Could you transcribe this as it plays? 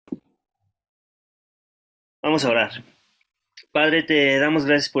Vamos a orar. Padre, te damos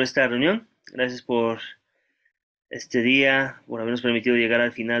gracias por esta reunión, gracias por este día, por habernos permitido llegar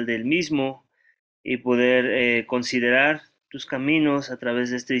al final del mismo y poder considerar tus caminos a través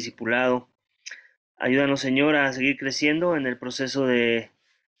de este discipulado. Ayúdanos, Señor, a seguir creciendo en el proceso de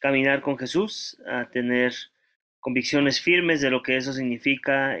caminar con Jesús, a tener convicciones firmes de lo que eso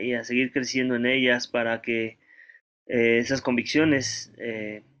significa y a seguir creciendo en ellas para que esas convicciones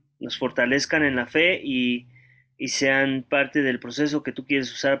nos fortalezcan en la fe y sean parte del proceso que tú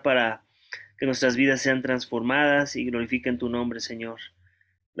quieres usar para que nuestras vidas sean transformadas y glorifiquen tu nombre, Señor.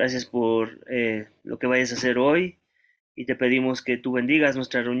 Gracias por lo que vayas a hacer hoy y te pedimos que tú bendigas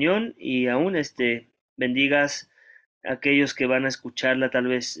nuestra reunión y aún bendigas a aquellos que van a escucharla tal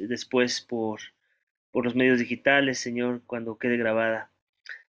vez después por los medios digitales, Señor, cuando quede grabada.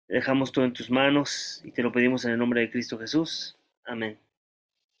 Dejamos todo en tus manos y te lo pedimos en el nombre de Cristo Jesús. Amén.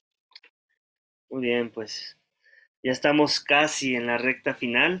 Muy bien, pues ya estamos casi en la recta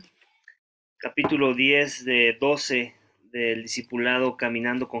final. Capítulo 10 de 12 del discipulado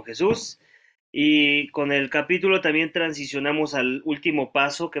Caminando con Jesús. Y con el capítulo también transicionamos al último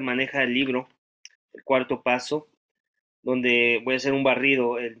paso que maneja el libro, el cuarto paso, donde voy a hacer un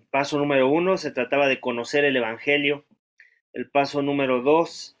barrido. El paso número 1 se trataba de conocer el Evangelio. El paso número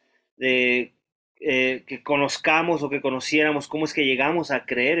 2 de que conozcamos o que conociéramos cómo es que llegamos a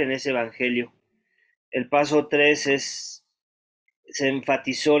creer en ese Evangelio. El paso 3 se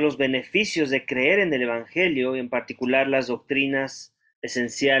enfatizó los beneficios de creer en el Evangelio, en particular las doctrinas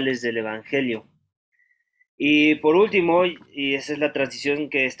esenciales del Evangelio. Y por último, y esa es la transición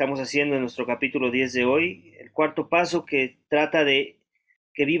que estamos haciendo en nuestro capítulo 10 de hoy, el cuarto paso que trata de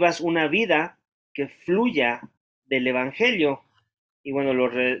que vivas una vida que fluya del Evangelio. Y bueno,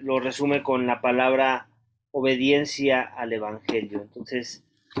 lo resume con la palabra obediencia al Evangelio. Entonces,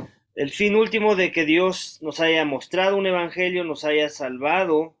 el fin último de que Dios nos haya mostrado un evangelio, nos haya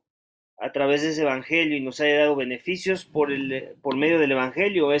salvado a través de ese evangelio y nos haya dado beneficios por medio del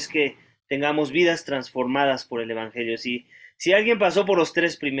evangelio es que tengamos vidas transformadas por el evangelio. Si alguien pasó por los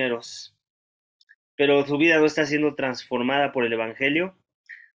tres primeros, pero su vida no está siendo transformada por el evangelio,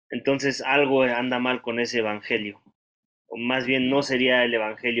 entonces algo anda mal con ese evangelio. O más bien no sería el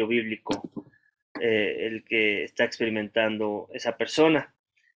evangelio bíblico el que está experimentando esa persona.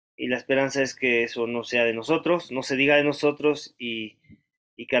 Y la esperanza es que eso no sea de nosotros, no se diga de nosotros y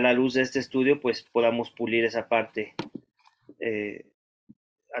que a la luz de este estudio pues podamos pulir esa parte eh,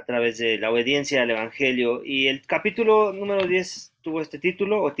 a través de la obediencia al Evangelio. Y el capítulo número 10 tuvo este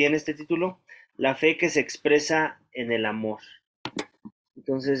título o tiene este título, la fe que se expresa en el amor.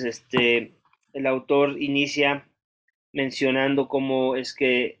 Entonces el autor inicia mencionando cómo es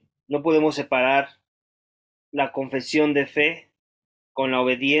que no podemos separar la confesión de fe con la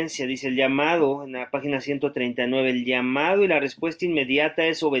obediencia, dice el llamado, en la página 139, el llamado y la respuesta inmediata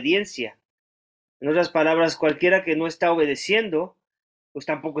es obediencia. En otras palabras, cualquiera que no está obedeciendo, pues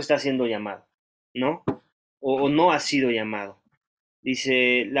tampoco está siendo llamado, ¿no? O no ha sido llamado.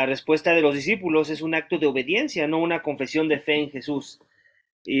 Dice, la respuesta de los discípulos es un acto de obediencia, no una confesión de fe en Jesús.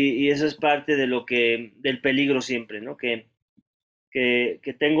 Y eso es parte de del peligro siempre, ¿no? Que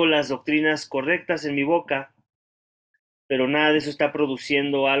tengo las doctrinas correctas en mi boca, pero nada de eso está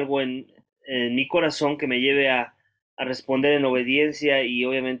produciendo algo en mi corazón que me lleve a responder en obediencia y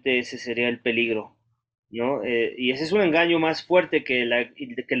obviamente ese sería el peligro, ¿no? Y ese es un engaño más fuerte que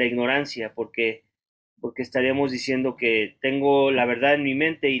la ignorancia, porque estaríamos diciendo que tengo la verdad en mi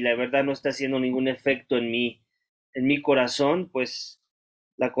mente y la verdad no está haciendo ningún efecto en mi corazón, pues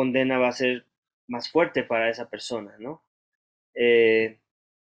la condena va a ser más fuerte para esa persona, ¿no? Eh,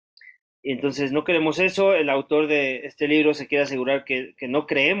 y entonces no queremos eso. El autor de este libro se quiere asegurar que no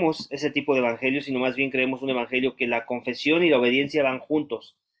creemos ese tipo de evangelio, sino más bien creemos un evangelio que la confesión y la obediencia van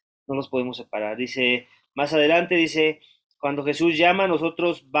juntos. No los podemos separar. Dice, más adelante dice, cuando Jesús llama,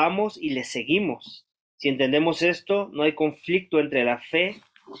 nosotros vamos y le seguimos. Si entendemos esto, no hay conflicto entre la fe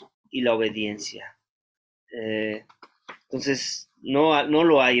y la obediencia. Entonces, no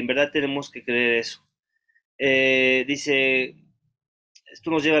lo hay. En verdad tenemos que creer eso. Dice, esto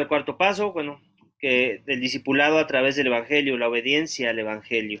nos lleva al cuarto paso, bueno, que del discipulado a través del Evangelio, la obediencia al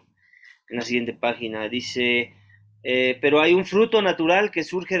Evangelio. En la siguiente página dice, pero hay un fruto natural que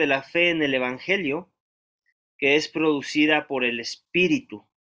surge de la fe en el Evangelio, que es producida por el Espíritu.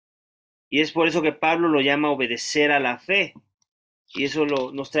 Y es por eso que Pablo lo llama obedecer a la fe. Y eso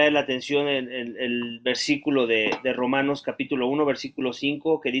nos trae la atención el versículo de Romanos capítulo 1, versículo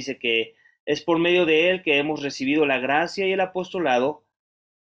 5, que dice que es por medio de él que hemos recibido la gracia y el apostolado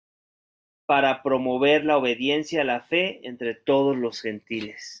para promover la obediencia a la fe entre todos los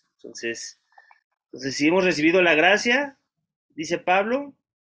gentiles. Entonces, Entonces, si hemos recibido la gracia, dice Pablo,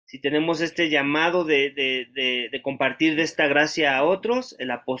 si tenemos este llamado de compartir de esta gracia a otros,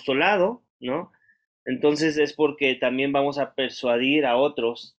 el apostolado, ¿no? Entonces es porque también vamos a persuadir a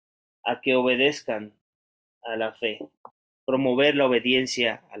otros a que obedezcan a la fe, promover la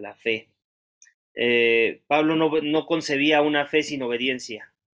obediencia a la fe. Pablo no concebía una fe sin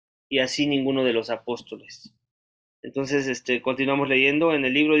obediencia, y así ninguno de los apóstoles. Entonces, continuamos leyendo. En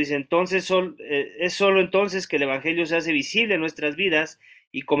el libro dice, entonces es solo entonces que el Evangelio se hace visible en nuestras vidas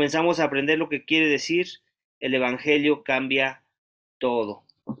y comenzamos a aprender lo que quiere decir. El Evangelio cambia todo.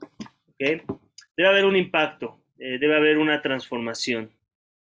 ¿Okay? Debe haber un impacto, debe haber una transformación.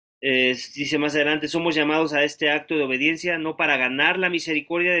 Dice más adelante, somos llamados a este acto de obediencia no para ganar la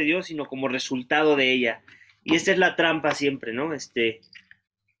misericordia de Dios, sino como resultado de ella. Y esta es la trampa siempre, ¿no?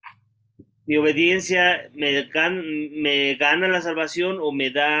 Mi obediencia me gana la salvación o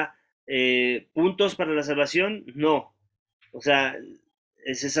me da puntos para la salvación. No, o sea,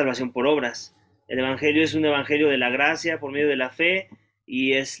 es salvación por obras. El Evangelio es un Evangelio de la gracia por medio de la fe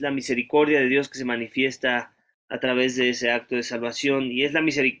y es la misericordia de Dios que se manifiesta a través de ese acto de salvación y es la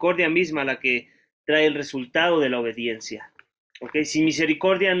misericordia misma la que trae el resultado de la obediencia. ¿Okay? Sin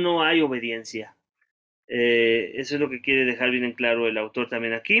misericordia no hay obediencia. Eso es lo que quiere dejar bien en claro el autor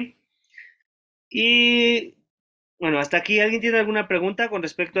también aquí. Y bueno, hasta aquí, ¿alguien tiene alguna pregunta con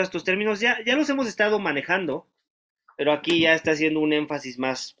respecto a estos términos? Ya los hemos estado manejando, pero aquí ya está haciendo un énfasis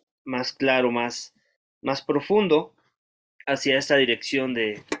más claro, más profundo hacia esta dirección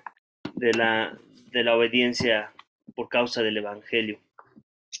de, la, de la obediencia por causa del Evangelio.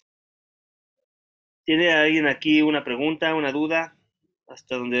 ¿Tiene alguien aquí una pregunta, una duda,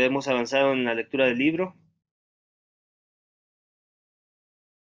 hasta donde hemos avanzado en la lectura del libro?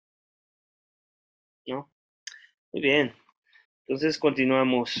 ¿No? Muy bien. Entonces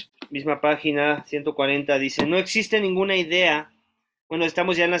continuamos. Misma página 140 dice, no existe ninguna idea. Bueno,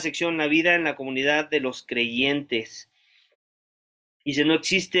 estamos ya en la sección La vida en la comunidad de los creyentes. Dice, no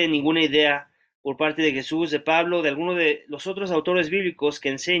existe ninguna idea por parte de Jesús, de Pablo, de alguno de los otros autores bíblicos que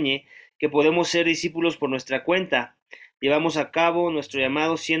enseñe que podemos ser discípulos por nuestra cuenta. Llevamos a cabo nuestro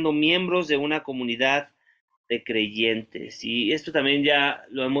llamado siendo miembros de una comunidad de creyentes. Y esto también ya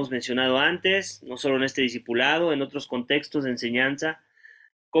lo hemos mencionado antes, no solo en este discipulado, en otros contextos de enseñanza.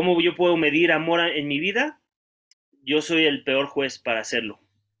 ¿Cómo yo puedo medir amor en mi vida? Yo soy el peor juez para hacerlo.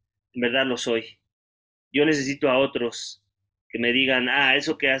 En verdad lo soy. Yo necesito a otros que me digan,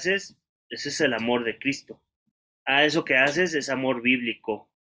 eso que haces, ese es el amor de Cristo. Eso que haces es amor bíblico.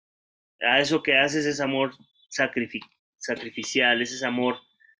 Eso que haces es amor sacrificial, ese es amor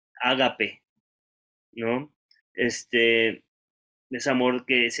ágape, ¿no? Es amor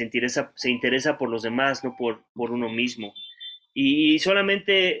que se interesa por los demás, no por uno mismo. Y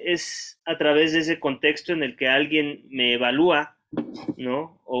solamente es a través de ese contexto en el que alguien me evalúa,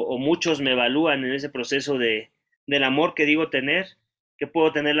 ¿no? O muchos me evalúan en ese proceso del amor que digo tener, que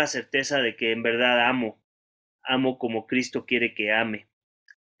puedo tener la certeza de que en verdad amo como Cristo quiere que ame.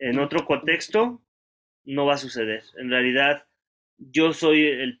 En otro contexto, no va a suceder. En realidad, yo soy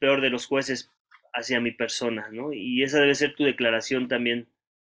el peor de los jueces hacia mi persona, ¿no? Y esa debe ser tu declaración también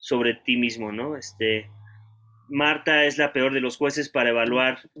sobre ti mismo, ¿no? Marta es la peor de los jueces para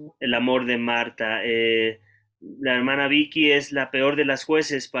evaluar el amor de Marta. La hermana Vicky es la peor de las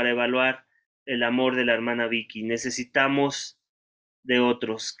jueces para evaluar el amor de la hermana Vicky. Necesitamos de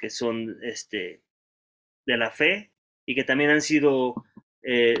otros que son de la fe y que también han sido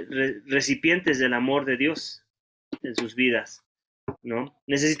recipientes del amor de Dios en sus vidas, ¿no?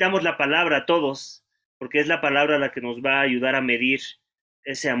 Necesitamos la palabra todos, porque es la palabra la que nos va a ayudar a medir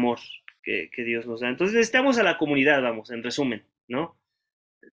ese amor que Dios nos da. Entonces necesitamos a la comunidad, vamos, en resumen, ¿no?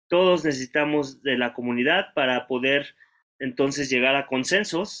 Todos necesitamos de la comunidad para poder entonces llegar a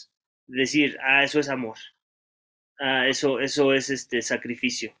consensos, decir, eso es amor, eso es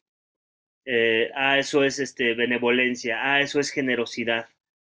sacrificio, eso es benevolencia, eso es generosidad.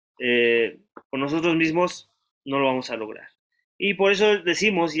 Con nosotros mismos no lo vamos a lograr. Y por eso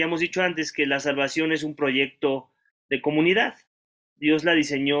decimos, y hemos dicho antes, que la salvación es un proyecto de comunidad. Dios la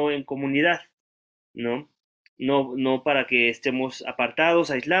diseñó en comunidad, ¿no? No para que estemos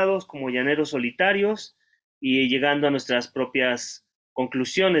apartados, aislados, como llaneros solitarios y llegando a nuestras propias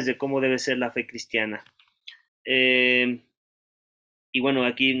conclusiones de cómo debe ser la fe cristiana. Y bueno,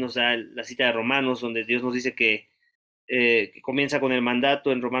 aquí nos da la cita de Romanos, donde Dios nos dice que comienza con el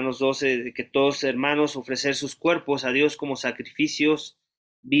mandato en Romanos 12, de que todos hermanos ofrecer sus cuerpos a Dios como sacrificios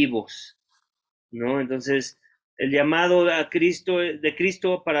vivos, ¿no? Entonces, el llamado a Cristo, de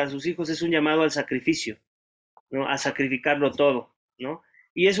Cristo para sus hijos es un llamado al sacrificio, ¿no? A sacrificarlo todo, ¿no?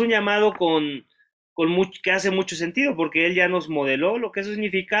 Y es un llamado que hace mucho sentido, porque Él ya nos modeló lo que eso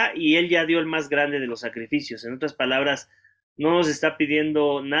significa y Él ya dio el más grande de los sacrificios. En otras palabras, no nos está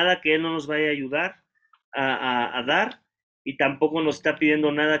pidiendo nada que Él no nos vaya a ayudar a dar, y tampoco nos está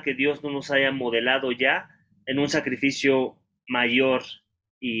pidiendo nada que Dios no nos haya modelado ya en un sacrificio mayor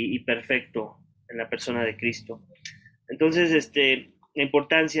y perfecto en la persona de Cristo. Entonces, la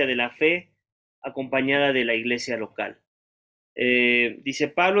importancia de la fe acompañada de la iglesia local. Dice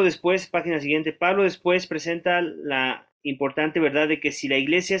Pablo después, página siguiente, Pablo después presenta la importante verdad de que si la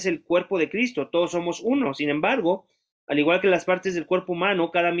iglesia es el cuerpo de Cristo, todos somos uno. Sin embargo, al igual que las partes del cuerpo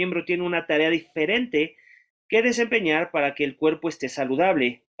humano, cada miembro tiene una tarea diferente que desempeñar para que el cuerpo esté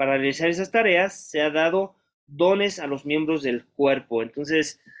saludable. Para realizar esas tareas se ha dado dones a los miembros del cuerpo.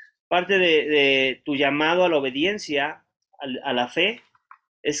 Entonces, parte de tu llamado a la obediencia, a la fe,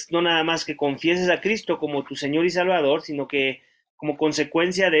 es no nada más que confieses a Cristo como tu Señor y Salvador, sino que como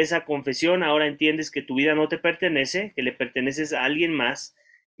consecuencia de esa confesión ahora entiendes que tu vida no te pertenece, que le perteneces a alguien más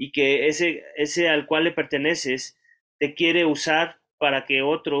y que ese al cual le perteneces te quiere usar para que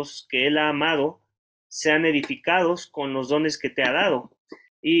otros que Él ha amado sean edificados con los dones que te ha dado.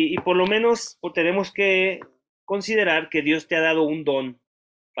 Y por lo menos pues, tenemos que considerar que Dios te ha dado un don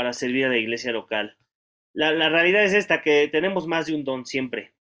para servir a la iglesia local. La realidad es esta, que tenemos más de un don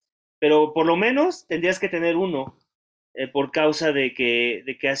siempre, pero por lo menos tendrías que tener uno por causa de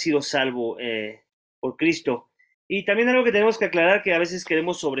que has sido salvo por Cristo. Y también algo que tenemos que aclarar, que a veces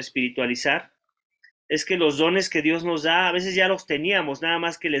queremos sobre espiritualizar, es que los dones que Dios nos da, a veces ya los teníamos, nada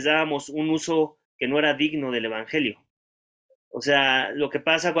más que les dábamos un uso que no era digno del Evangelio. O sea, lo que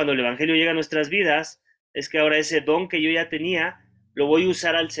pasa cuando el Evangelio llega a nuestras vidas es que ahora ese don que yo ya tenía, lo voy a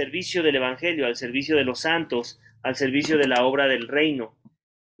usar al servicio del Evangelio, al servicio de los santos, al servicio de la obra del reino.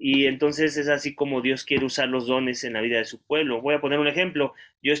 Y entonces es así como Dios quiere usar los dones en la vida de su pueblo. Voy a poner un ejemplo.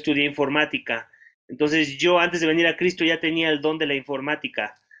 Yo estudié informática. Entonces yo antes de venir a Cristo ya tenía el don de la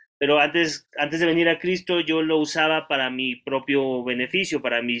informática. Pero antes de venir a Cristo yo lo usaba para mi propio beneficio,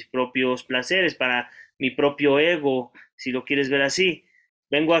 para mis propios placeres, para mi propio ego, si lo quieres ver así.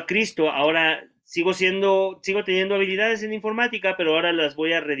 Vengo a Cristo, ahora sigo teniendo habilidades en informática, pero ahora las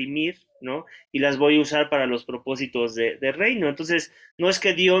voy a redimir, ¿no? Y las voy a usar para los propósitos de reino. Entonces, no es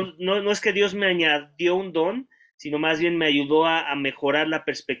que Dios me añadió un don, sino más bien me ayudó a mejorar la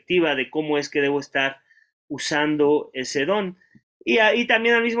perspectiva de cómo es que debo estar usando ese don. Y ahí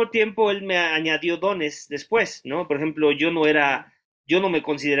también al mismo tiempo Él me añadió dones después, ¿no? Por ejemplo, yo no me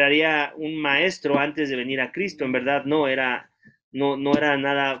consideraría un maestro antes de venir a Cristo, en verdad no era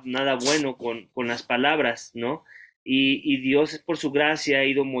nada bueno con las palabras, ¿no? Y Dios por su gracia ha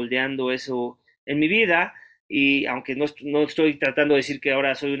ido moldeando eso en mi vida, y aunque no estoy tratando de decir que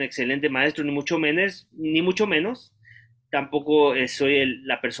ahora soy un excelente maestro, ni mucho menos, tampoco soy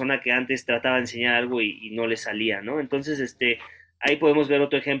la persona que antes trataba de enseñar algo y no le salía, ¿no? Entonces, ahí podemos ver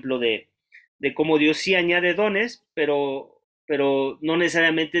otro ejemplo de cómo Dios sí añade dones, pero no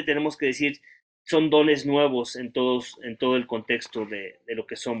necesariamente tenemos que decir son dones nuevos en todo el contexto de lo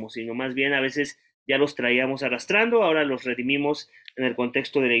que somos, sino más bien a veces ya los traíamos arrastrando, ahora los redimimos en el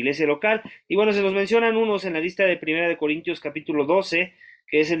contexto de la iglesia local. Y bueno, se nos mencionan unos en la lista de Primera de Corintios capítulo 12,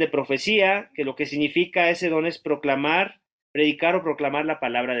 que es el de profecía, que lo que significa ese don es predicar o proclamar la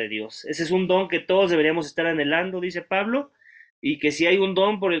palabra de Dios. Ese es un don que todos deberíamos estar anhelando, dice Pablo, y que si hay un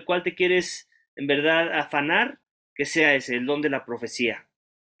don por el cual te quieres en verdad afanar, que sea ese, el don de la profecía.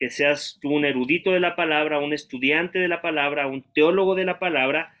 Que seas tú un erudito de la palabra, un estudiante de la palabra, un teólogo de la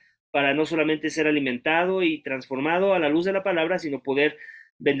palabra, para no solamente ser alimentado y transformado a la luz de la palabra, sino poder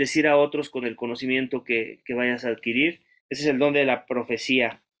bendecir a otros con el conocimiento que vayas a adquirir. Ese es el don de la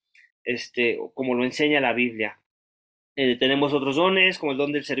profecía, como lo enseña la Biblia. Tenemos otros dones, como el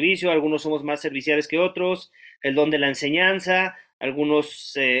don del servicio, algunos somos más serviciales que otros, el don de la enseñanza,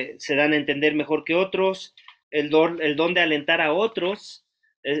 algunos se dan a entender mejor que otros, el don de alentar a otros,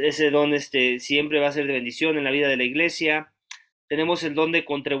 ese don siempre va a ser de bendición en la vida de la iglesia. Tenemos el don de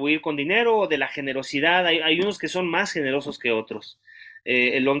contribuir con dinero o de la generosidad, hay unos que son más generosos que otros.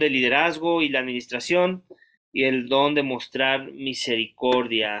 El don de liderazgo y la administración, y el don de mostrar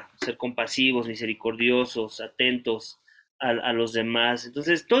misericordia, ser compasivos, misericordiosos, atentos a los demás.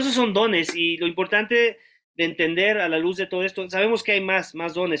 Entonces, todos esos son dones, y lo importante de entender a la luz de todo esto, sabemos que hay más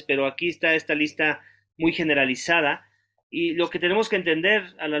dones, pero aquí está esta lista muy generalizada, y lo que tenemos que entender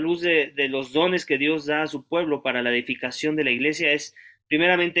a la luz de los dones que Dios da a su pueblo para la edificación de la iglesia es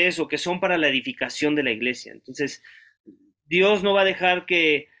primeramente eso, que son para la edificación de la iglesia. Entonces, Dios no va a dejar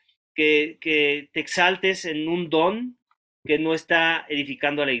que te exaltes en un don que no está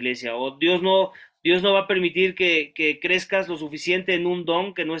edificando a la iglesia, o Dios no va a permitir que crezcas lo suficiente en un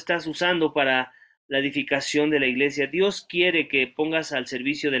don que no estás usando para la edificación de la iglesia. Dios quiere que pongas al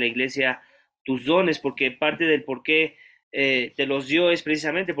servicio de la iglesia tus dones, porque parte del por qué te los dio es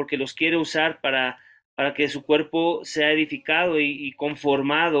precisamente porque los quiere usar para que su cuerpo sea edificado y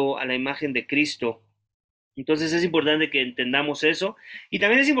conformado a la imagen de Cristo. Entonces es importante que entendamos eso. Y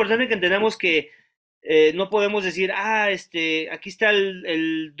también es importante que entendamos que no podemos decir, aquí está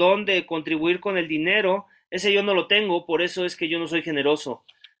el don de contribuir con el dinero, ese yo no lo tengo, por eso es que yo no soy generoso.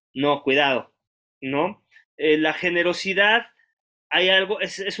 No, cuidado, ¿no? La generosidad hay algo,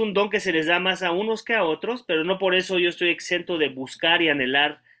 es un don que se les da más a unos que a otros, pero no por eso yo estoy exento de buscar y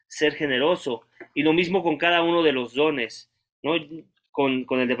anhelar ser generoso. Y lo mismo con cada uno de los dones, ¿no? Con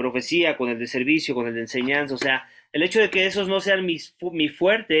el de profecía, con el de servicio, con el de enseñanza. O sea, el hecho de que esos no sean mi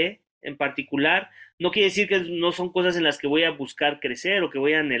fuerte en particular, no quiere decir que no son cosas en las que voy a buscar crecer o que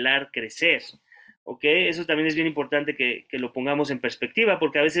voy a anhelar crecer. ¿Ok? Eso también es bien importante que lo pongamos en perspectiva,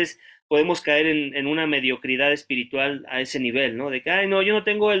 porque a veces podemos caer en una mediocridad espiritual a ese nivel, ¿no? De que, ay, no, yo no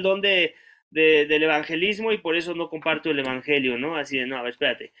tengo el don del evangelismo y por eso no comparto el evangelio, ¿no? Así de, no, a ver,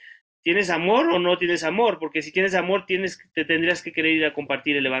 espérate. ¿Tienes amor o no tienes amor? Porque si tienes amor, te tendrías que querer ir a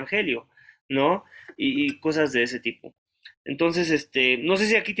compartir el evangelio, ¿no? Y cosas de ese tipo. Entonces, no sé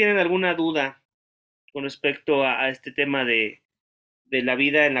si aquí tienen alguna duda con respecto a este tema de la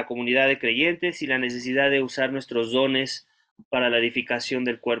vida en la comunidad de creyentes y la necesidad de usar nuestros dones para la edificación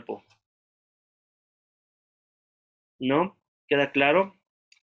del cuerpo, ¿no? ¿Queda claro?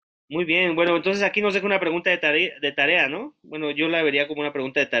 Muy bien, bueno, entonces aquí nos deja una pregunta de tarea, ¿no? Bueno, yo la vería como una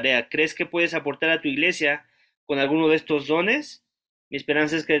pregunta de tarea. ¿Crees que puedes aportar a tu iglesia con alguno de estos dones? Mi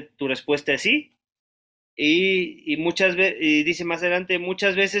esperanza es que tu respuesta es sí. Y dice más adelante,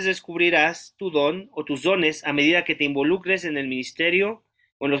 muchas veces descubrirás tu don o tus dones a medida que te involucres en el ministerio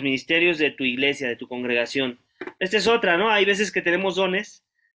o en los ministerios de tu iglesia, de tu congregación. Esta es otra, ¿no? Hay veces que tenemos dones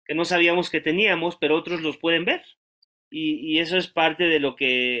que no sabíamos que teníamos, pero otros los pueden ver. Y eso es parte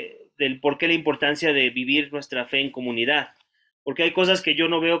del por qué la importancia de vivir nuestra fe en comunidad. Porque hay cosas que yo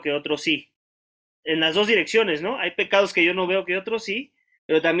no veo que otros sí. En las dos direcciones, ¿no? Hay pecados que yo no veo que otros sí,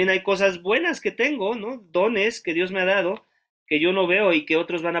 pero también hay cosas buenas que tengo, ¿no? Dones que Dios me ha dado que yo no veo y que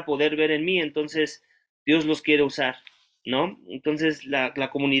otros van a poder ver en mí. Entonces, Dios los quiere usar, ¿no? Entonces, la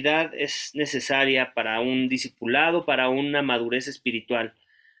comunidad es necesaria para un discipulado, para una madurez espiritual.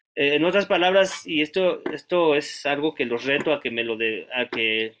 En otras palabras, y esto es algo que los reto a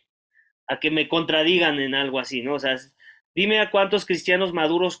que a que me contradigan en algo así, ¿no? O sea, dime a cuántos cristianos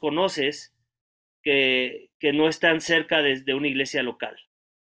maduros conoces que no están cerca de una iglesia local.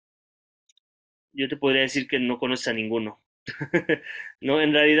 Yo te podría decir que no conoces a ninguno. No,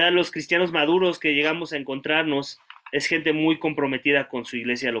 en realidad los cristianos maduros que llegamos a encontrarnos es gente muy comprometida con su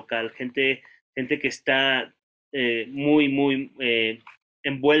iglesia local, gente que está muy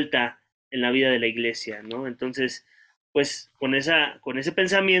envuelta en la vida de la iglesia, ¿no? Entonces, pues con ese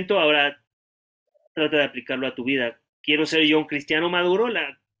pensamiento ahora trata de aplicarlo a tu vida. ¿Quiero ser yo un cristiano maduro?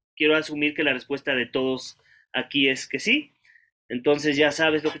 Quiero asumir que la respuesta de todos aquí es que sí. Entonces ya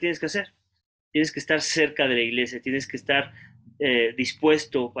sabes lo que tienes que hacer. Tienes que estar cerca de la iglesia, tienes que estar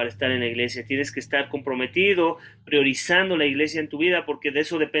dispuesto para estar en la iglesia, tienes que estar comprometido, priorizando la iglesia en tu vida, porque de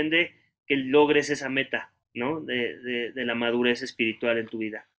eso depende que logres esa meta, ¿no? De la madurez espiritual en tu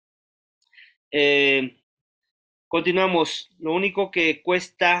vida. Eh, Continuamos. Lo único que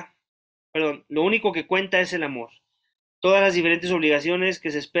cuenta es el amor. Todas las diferentes obligaciones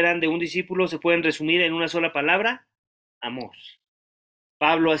que se esperan de un discípulo se pueden resumir en una sola palabra: amor.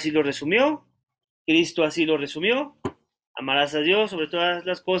 Pablo así lo resumió, Cristo así lo resumió: amarás a Dios sobre todas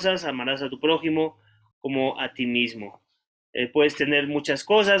las cosas, amarás a tu prójimo como a ti mismo. Puedes tener muchas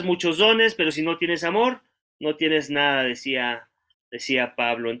cosas, muchos dones, pero si no tienes amor, no tienes nada, decía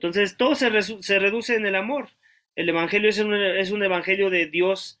Pablo. Entonces todo se reduce en el amor. El Evangelio es un Evangelio de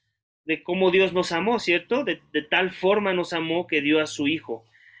Dios, de cómo Dios nos amó, ¿cierto? De tal forma nos amó que dio a su Hijo.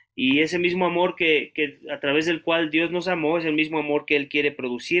 Y ese mismo amor que a través del cual Dios nos amó es el mismo amor que Él quiere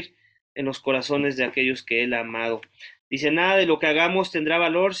producir en los corazones de aquellos que Él ha amado. Dice, nada de lo que hagamos tendrá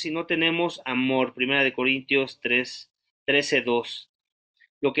valor si no tenemos amor. Primera de Corintios 13:2.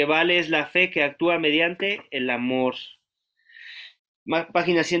 Lo que vale es la fe que actúa mediante el amor.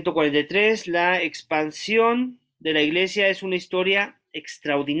 Página 143. La expansión de la iglesia es una historia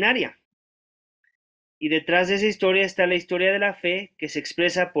extraordinaria. Y detrás de esa historia está la historia de la fe que se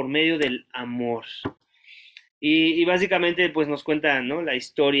expresa por medio del amor. Y básicamente pues nos cuenta, ¿no?, la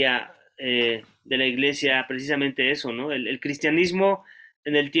historia de la iglesia, precisamente eso, ¿no? El cristianismo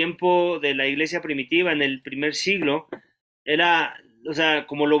en el tiempo de la iglesia primitiva, en el primer siglo, era, o sea,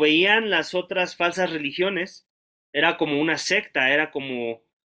 como lo veían las otras falsas religiones, era como una secta, era como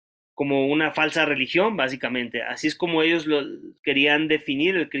como una falsa religión, básicamente. Así es como ellos lo querían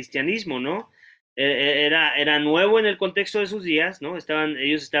definir el cristianismo, ¿no? Era nuevo en el contexto de sus días, ¿no?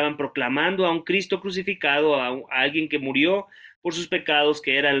 Ellos estaban proclamando a un Cristo crucificado, a alguien que murió por sus pecados,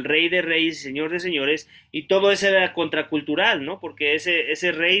 que era el Rey de Reyes y Señor de Señores, y todo eso era contracultural, ¿no? Porque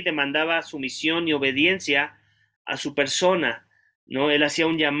ese rey demandaba sumisión y obediencia a su persona, ¿no? Él hacía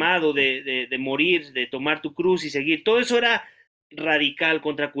un llamado de morir, de tomar tu cruz y seguir. Todo eso era radical,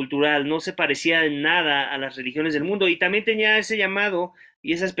 contracultural, no se parecía en nada a las religiones del mundo y también tenía ese llamado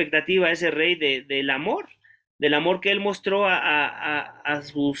y esa expectativa, ese rey del amor que él mostró a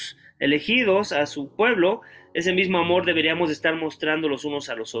sus elegidos, a su pueblo. Ese mismo amor deberíamos estar mostrando los unos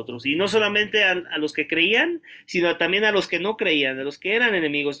a los otros y no solamente a los que creían, sino también a los que no creían, a los que eran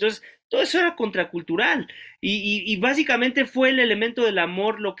enemigos. Entonces, todo eso era contracultural y básicamente fue el elemento del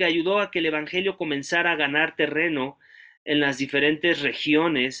amor lo que ayudó a que el evangelio comenzara a ganar terreno en las diferentes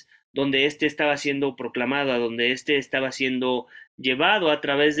regiones donde éste estaba siendo proclamado, a donde éste estaba siendo llevado a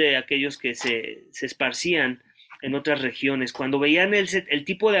través de aquellos que se esparcían en otras regiones. Cuando veían el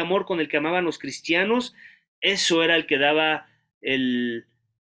tipo de amor con el que amaban los cristianos, eso era el que daba el,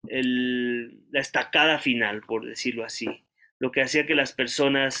 la estacada final, por decirlo así. Lo que hacía que las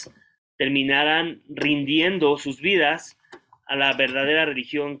personas terminaran rindiendo sus vidas a la verdadera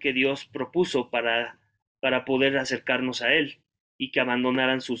religión que Dios propuso para poder acercarnos a Él y que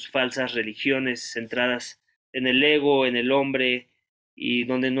abandonaran sus falsas religiones centradas en el ego, en el hombre y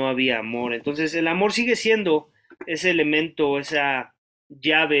donde no había amor. Entonces el amor sigue siendo ese elemento, esa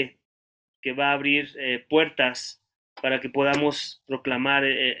llave que va a abrir puertas para que podamos proclamar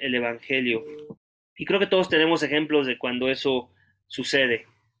el Evangelio. Y creo que todos tenemos ejemplos de cuando eso sucede,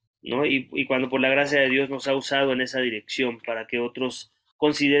 ¿no? Y cuando por la gracia de Dios nos ha usado en esa dirección para que otros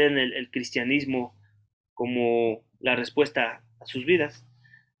consideren el cristianismo como la respuesta a sus vidas.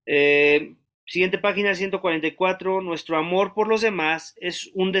 Siguiente página 144. Nuestro amor por los demás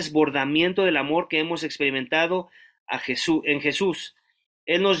es un desbordamiento del amor que hemos experimentado en Jesús.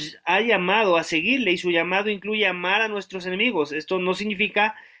 Él nos ha llamado a seguirle y su llamado incluye amar a nuestros enemigos. Esto no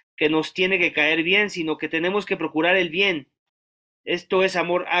significa que nos tiene que caer bien, sino que tenemos que procurar el bien. Esto es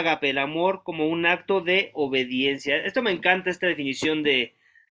amor ágape, el amor como un acto de obediencia. Esto me encanta, esta definición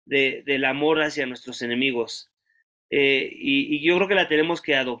del amor hacia nuestros enemigos. Y yo creo que la tenemos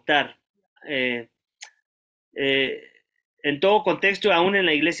que adoptar eh, eh, en todo contexto, aún en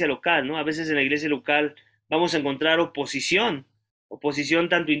la iglesia local, ¿no? A veces en la iglesia local vamos a encontrar oposición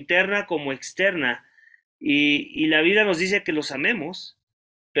tanto interna como externa, y la Biblia nos dice que los amemos,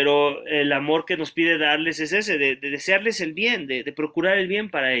 pero el amor que nos pide darles es ese, de desearles el bien, de procurar el bien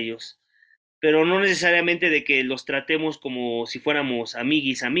para ellos, pero no necesariamente de que los tratemos como si fuéramos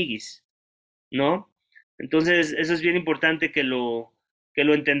amiguis, ¿no? Entonces, eso es bien importante que lo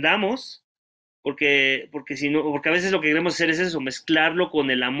entendamos, porque si no, porque a veces lo que queremos hacer es eso, mezclarlo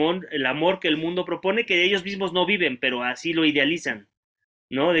con el amor que el mundo propone, que ellos mismos no viven, pero así lo idealizan,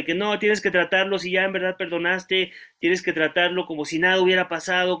 ¿no? De que no, tienes que tratarlo si ya en verdad perdonaste, tienes que tratarlo como si nada hubiera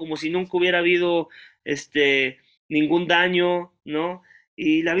pasado, como si nunca hubiera habido este ningún daño, ¿no?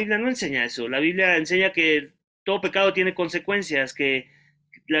 Y la Biblia no enseña eso. La Biblia enseña que todo pecado tiene consecuencias, que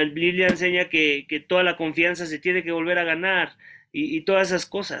la Biblia enseña que toda la confianza se tiene que volver a ganar y todas esas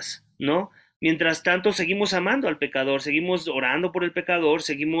cosas, ¿no? Mientras tanto, seguimos amando al pecador, seguimos orando por el pecador,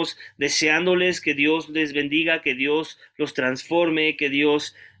 seguimos deseándoles que Dios les bendiga, que Dios los transforme, que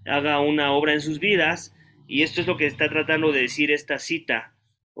Dios haga una obra en sus vidas. Y esto es lo que está tratando de decir esta cita.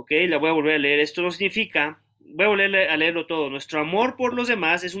 ¿Ok? La voy a volver a leer. Esto no significa, voy a volver a leerlo todo. Nuestro amor por los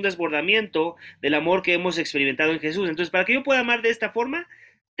demás es un desbordamiento del amor que hemos experimentado en Jesús. Entonces, para que yo pueda amar de esta forma,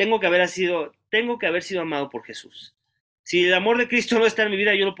 tengo que haber sido amado por Jesús. Si el amor de Cristo no está en mi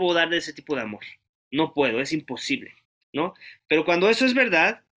vida, yo no puedo dar de ese tipo de amor. No puedo, es imposible, ¿no? Pero cuando eso es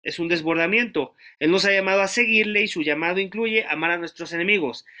verdad, es un desbordamiento. Él nos ha llamado a seguirle y su llamado incluye amar a nuestros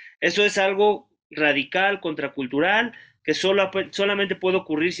enemigos. Eso es algo radical, contracultural, que solamente puede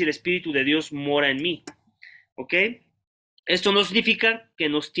ocurrir si el Espíritu de Dios mora en mí, ¿ok? Esto no significa que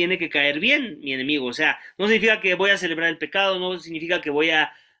nos tiene que caer bien mi enemigo, o sea, no significa que voy a celebrar el pecado, no significa que voy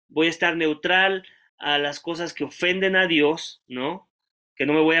a estar neutral a las cosas que ofenden a Dios, ¿no? Que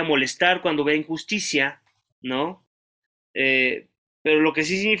no me voy a molestar cuando vea injusticia, ¿no? Eh, pero lo que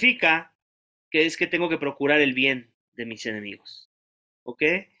sí significa que es que tengo que procurar el bien de mis enemigos, ¿ok?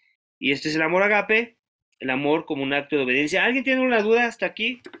 Y este es el amor agape, el amor como un acto de obediencia. ¿Alguien tiene una duda hasta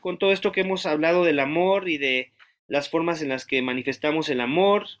aquí con todo esto que hemos hablado del amor y de las formas en las que manifestamos el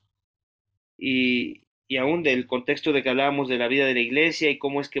amor y aún del contexto de que hablábamos de la vida de la iglesia y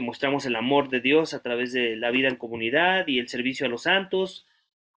cómo es que mostramos el amor de Dios a través de la vida en comunidad y el servicio a los santos?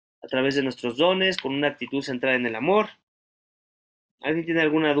 a través de nuestros dones, con una actitud centrada en el amor. ¿Alguien tiene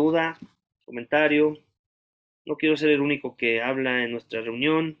alguna duda, comentario? No quiero ser el único que habla en nuestra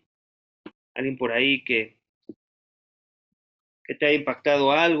reunión. ¿Alguien por ahí que te haya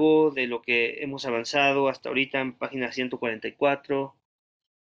impactado algo de lo que hemos avanzado hasta ahorita en página 144?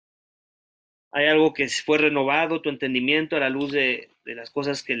 ¿Hay algo que fue renovado tu entendimiento a la luz de las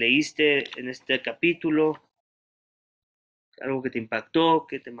cosas que leíste en este capítulo? ¿Algo que te impactó,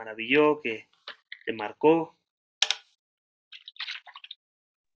 que te maravilló, que te marcó?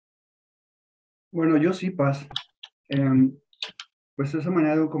 Bueno, yo sí, Paz. Em, pues esa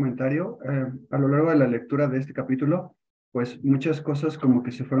manera de un comentario, a lo largo de la lectura de este capítulo, pues muchas cosas como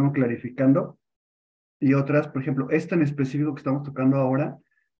que se fueron clarificando y otras, por ejemplo, esta en específico que estamos tocando ahora,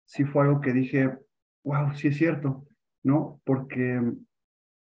 sí fue algo que dije, wow, sí es cierto, ¿no? Porque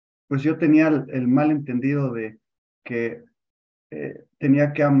pues yo tenía el mal entendido de que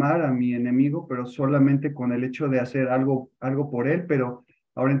tenía que amar a mi enemigo, pero solamente con el hecho de hacer algo por él, pero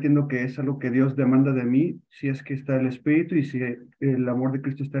ahora entiendo que es algo que Dios demanda de mí, si es que está el Espíritu y si el amor de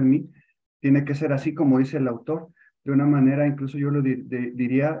Cristo está en mí, tiene que ser así como dice el autor, de una manera, incluso yo lo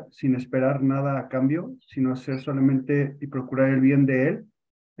diría, sin esperar nada a cambio, sino hacer solamente y procurar el bien de él,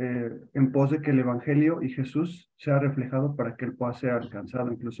 en pos de que el Evangelio y Jesús sea reflejado para que él pueda ser alcanzado,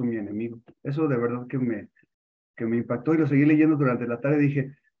 incluso mi enemigo. Eso de verdad que me impactó y lo seguí leyendo durante la tarde y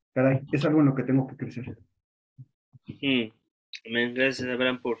dije, caray, es algo en lo que tengo que crecer. Amén. Gracias,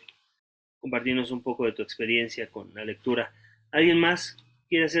 Abraham, por compartirnos un poco de tu experiencia con la lectura. ¿Alguien más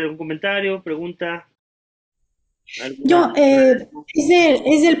quiere hacer algún comentario, pregunta, alguna? Yo,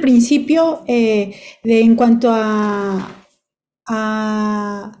 es del principio, en cuanto a,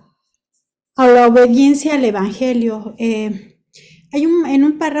 a la obediencia al Evangelio. En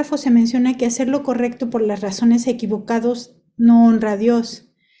un párrafo se menciona que hacer lo correcto por las razones equivocadas no honra a Dios,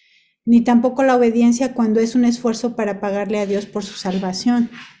 ni tampoco la obediencia cuando es un esfuerzo para pagarle a Dios por su salvación.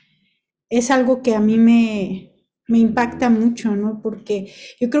 Es algo que a mí me impacta mucho, ¿no? Porque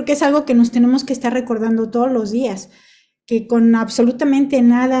yo creo que es algo que nos tenemos que estar recordando todos los días, que con absolutamente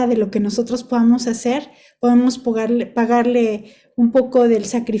nada de lo que nosotros podamos hacer, podemos pagarle un poco del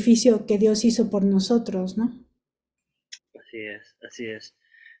sacrificio que Dios hizo por nosotros, ¿no? Así es, así es.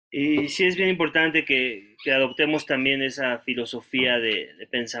 Y sí es bien importante que adoptemos también esa filosofía de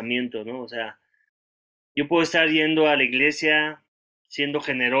pensamiento, ¿no? O sea, yo puedo estar yendo a la iglesia, siendo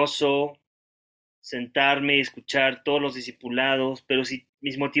generoso, sentarme y escuchar todos los discipulados, pero si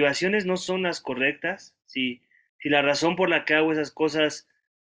mis motivaciones no son las correctas, si la razón por la que hago esas cosas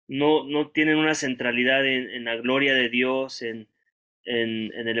no tienen una centralidad en la gloria de Dios, en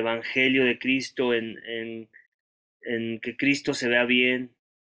el Evangelio de Cristo, en que Cristo se vea bien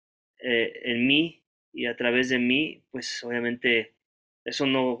en mí y a través de mí, pues obviamente eso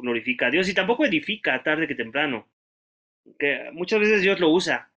no glorifica a Dios y tampoco edifica tarde que temprano, que muchas veces Dios lo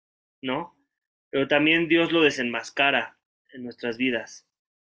usa, ¿no? Pero también Dios lo desenmascara en nuestras vidas.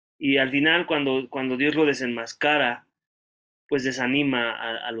 Y al final, cuando Dios lo desenmascara, pues desanima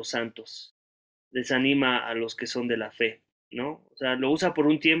a los santos, desanima a los que son de la fe, ¿no? O sea, lo usa por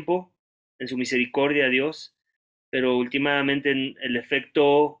un tiempo en su misericordia Dios, pero últimamente el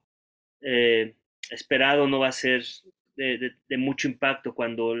efecto eh, esperado no va a ser de mucho impacto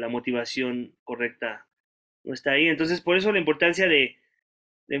cuando la motivación correcta no está ahí. Entonces, por eso la importancia de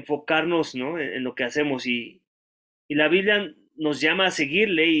enfocarnos, ¿no? En lo que hacemos y la Biblia nos llama a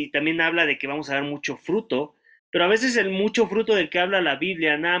seguirle y también habla de que vamos a dar mucho fruto, pero a veces el mucho fruto del que habla la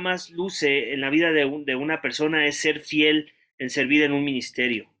Biblia nada más luce en la vida de una persona es ser fiel en servir en un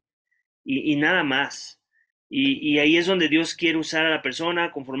ministerio y nada más. Y ahí es donde Dios quiere usar a la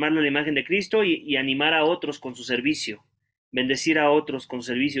persona, conformarla a la imagen de Cristo y animar a otros con su servicio, bendecir a otros con su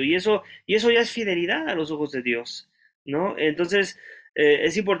servicio. Y eso ya es fidelidad a los ojos de Dios, ¿no? Entonces,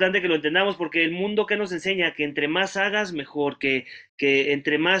 es importante que lo entendamos porque el mundo que nos enseña que entre más hagas, mejor, que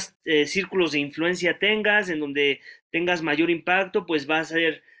entre más círculos de influencia tengas, en donde tengas mayor impacto, pues vas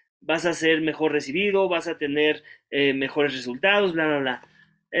a ser mejor recibido, vas a tener mejores resultados, bla, bla, bla.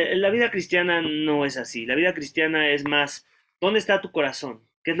 La vida cristiana no es así. La vida cristiana es más, ¿dónde está tu corazón?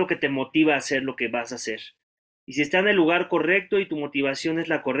 ¿Qué es lo que te motiva a hacer lo que vas a hacer? Y si está en el lugar correcto y tu motivación es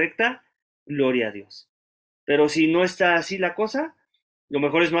la correcta, gloria a Dios. Pero si no está así la cosa, lo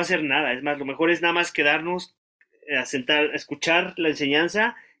mejor es no hacer nada. Es más, lo mejor es nada más quedarnos a sentar, a escuchar la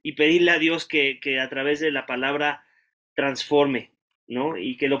enseñanza y pedirle a Dios que a través de la palabra transforme, ¿no?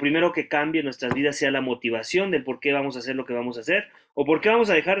 Y que lo primero que cambie en nuestras vidas sea la motivación del por qué vamos a hacer lo que vamos a hacer o por qué vamos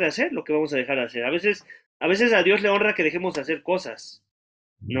a dejar de hacer lo que vamos a dejar de hacer. A veces a Dios le honra que dejemos de hacer cosas,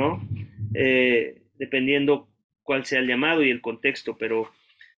 ¿no? Dependiendo cuál sea el llamado y el contexto,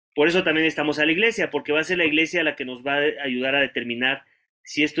 Por eso también estamos a la iglesia, porque va a ser la iglesia la que nos va a ayudar a determinar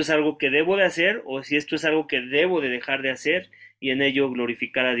si esto es algo que debo de hacer o si esto es algo que debo de dejar de hacer y en ello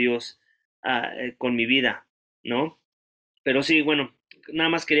glorificar a Dios con mi vida, ¿no? Pero sí, bueno, nada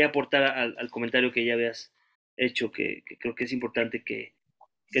más quería aportar al comentario que ya habías hecho, que creo que es importante que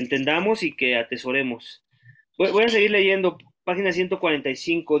entendamos y que atesoremos. Voy a seguir leyendo. Página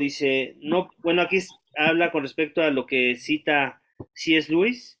 145 dice, no, bueno, aquí habla con respecto a lo que cita C.S.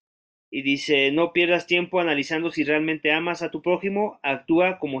 Lewis y dice, no pierdas tiempo analizando si realmente amas a tu prójimo,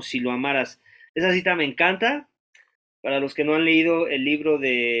 actúa como si lo amaras. Esa cita me encanta. Para los que no han leído el libro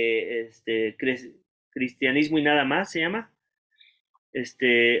de Cristianismo y nada más, se llama.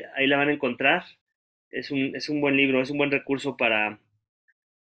 Ahí la van a encontrar. Es un buen libro, es un buen recurso para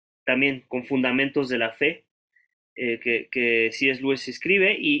también con fundamentos de la fe que C.S. Lewis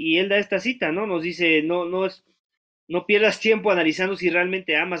escribe, y él da esta cita, ¿no? Nos dice, no pierdas tiempo analizando si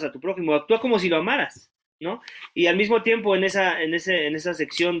realmente amas a tu prójimo, actúa como si lo amaras, ¿no? Y al mismo tiempo en esa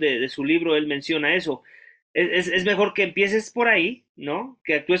sección de su libro él menciona eso. Es mejor que empieces por ahí, ¿no?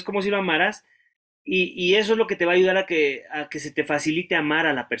 Que actúes como si lo amaras, y eso es lo que te va a ayudar a que se te facilite amar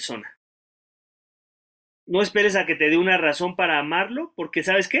a la persona. No esperes a que te dé una razón para amarlo, porque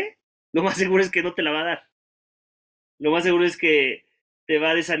 ¿sabes qué? Lo más seguro es que no te la va a dar. Lo más seguro es que te va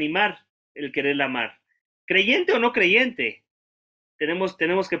a desanimar el querer amar. Creyente o no creyente,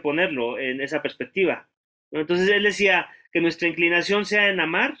 tenemos que ponerlo en esa perspectiva. Entonces él decía que nuestra inclinación sea en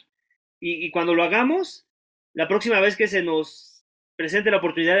amar y cuando lo hagamos, la próxima vez que se nos presente la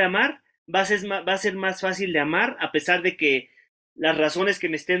oportunidad de amar, va a ser más fácil de amar a pesar de que las razones que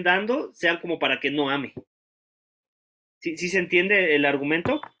me estén dando sean como para que no ame. ¿Sí se entiende el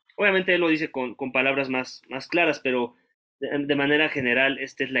argumento? Obviamente él lo dice con palabras más claras, pero de manera general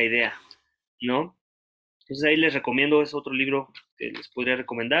esta es la idea, ¿no? Entonces ahí les recomiendo, es otro libro que les podría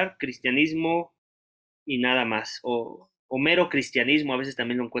recomendar, Cristianismo y nada más, o mero cristianismo, a veces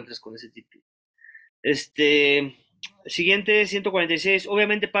también lo encuentras con ese título. Siguiente, 146.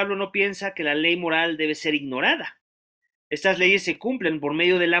 Obviamente Pablo no piensa que la ley moral debe ser ignorada. Estas leyes se cumplen por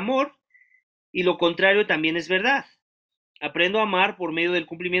medio del amor y lo contrario también es verdad. Aprendo a amar por medio del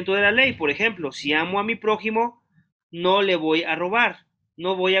cumplimiento de la ley. Por ejemplo, si amo a mi prójimo, no le voy a robar,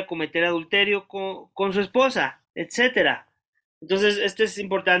 no voy a cometer adulterio con su esposa, etcétera. Entonces, es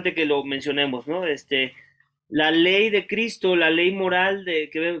importante que lo mencionemos, ¿no? La ley de Cristo, la ley moral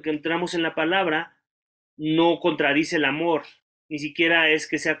que entramos en la palabra, no contradice el amor, ni siquiera es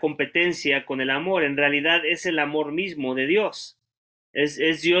que sea competencia con el amor, en realidad es el amor mismo de Dios.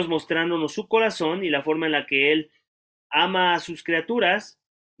 Es Dios mostrándonos su corazón y la forma en la que Él ama a sus criaturas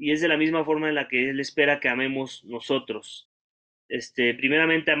y es de la misma forma en la que Él espera que amemos nosotros.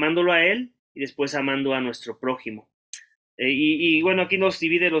 Primeramente amándolo a Él y después amando a nuestro prójimo. Bueno, aquí nos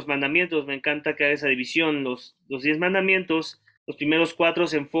divide los mandamientos, me encanta que haga esa división. Los 10 mandamientos, los primeros 4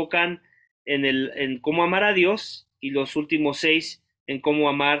 se enfocan en cómo amar a Dios y los últimos 6 en cómo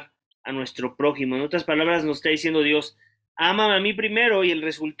amar a nuestro prójimo. En otras palabras, nos está diciendo Dios, ámame a mí primero y el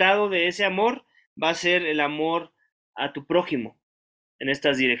resultado de ese amor va a ser el amor a tu prójimo en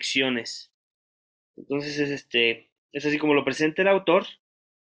estas direcciones. Entonces es así como lo presenta el autor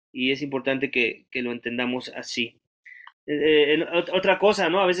y es importante que lo entendamos así. Otra cosa,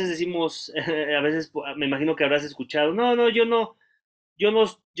 ¿no? A veces decimos, a veces me imagino que habrás escuchado, no, yo no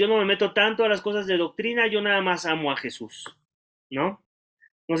me meto tanto a las cosas de doctrina, yo nada más amo a Jesús, ¿no?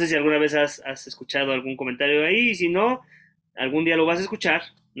 No sé si alguna vez has escuchado algún comentario ahí, y si no, algún día lo vas a escuchar,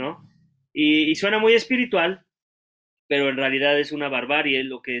 ¿no? Y suena muy espiritual, pero en realidad es una barbarie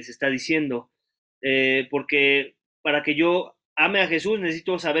lo que se está diciendo, porque para que yo ame a Jesús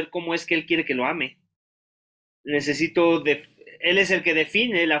necesito saber cómo es que Él quiere que lo ame. Él es el que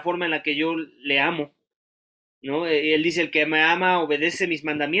define la forma en la que yo le amo, ¿no? Él dice, el que me ama obedece mis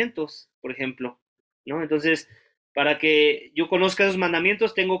mandamientos, por ejemplo, ¿no? Entonces, para que yo conozca esos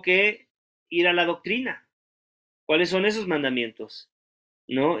mandamientos, tengo que ir a la doctrina. ¿Cuáles son esos mandamientos?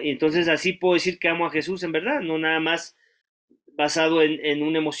 ¿No? Y entonces así puedo decir que amo a Jesús en verdad, no nada más basado en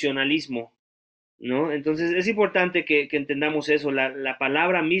un emocionalismo, ¿no? Entonces es importante que entendamos eso, la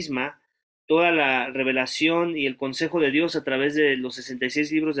palabra misma, toda la revelación y el consejo de Dios a través de los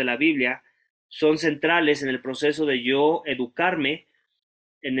 66 libros de la Biblia son centrales en el proceso de yo educarme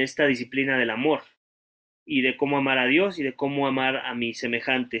en esta disciplina del amor y de cómo amar a Dios y de cómo amar a mis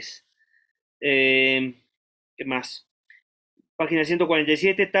semejantes. ¿Qué más? Página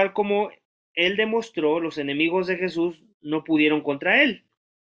 147, tal como él demostró, los enemigos de Jesús no pudieron contra él,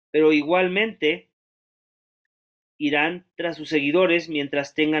 pero igualmente irán tras sus seguidores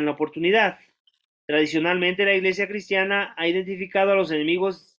mientras tengan la oportunidad. Tradicionalmente la iglesia cristiana ha identificado a los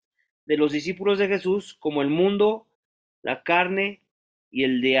enemigos de los discípulos de Jesús como el mundo, la carne y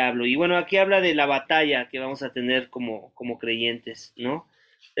el diablo. Y bueno, aquí habla de la batalla que vamos a tener como creyentes, ¿no?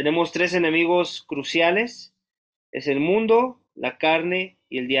 Tenemos tres enemigos cruciales, es el mundo, la carne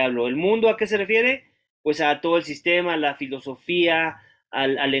y el diablo. ¿El mundo a qué se refiere? Pues a todo el sistema, a la filosofía,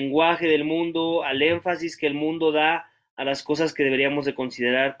 al lenguaje del mundo, al énfasis que el mundo da a las cosas que deberíamos de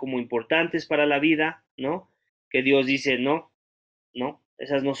considerar como importantes para la vida, ¿no? Que Dios dice, no, no,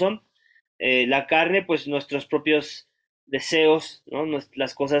 esas no son. La carne, pues nuestros propios deseos, ¿no?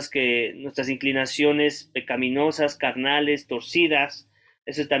 Las cosas que, nuestras inclinaciones pecaminosas, carnales, torcidas,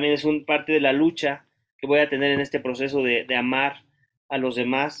 eso también es parte de la lucha que voy a tener en este proceso de amar a los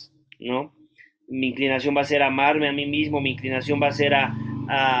demás, ¿no? Mi inclinación va a ser amarme a mí mismo, mi inclinación va a ser a,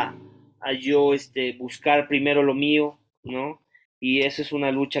 a yo buscar primero lo mío, ¿no? Y eso es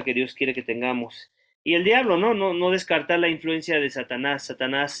una lucha que Dios quiere que tengamos. Y el diablo, ¿no? No descartar la influencia de Satanás.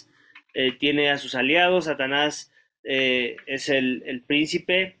 Satanás tiene a sus aliados, Satanás es el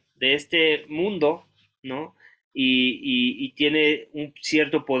príncipe de este mundo, ¿no? Y tiene un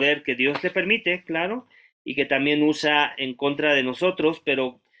cierto poder que Dios le permite, claro, y que también usa en contra de nosotros,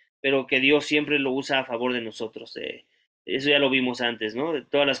 pero que Dios siempre lo usa a favor de nosotros. Eso ya lo vimos antes, ¿no?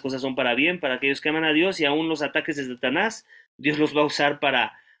 Todas las cosas son para bien, para aquellos que aman a Dios, y aún los ataques de Satanás, Dios los va a usar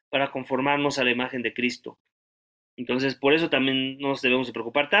para conformarnos a la imagen de Cristo. Entonces, por eso también no nos debemos de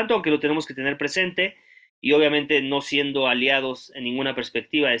preocupar tanto, aunque lo tenemos que tener presente y obviamente no siendo aliados en ninguna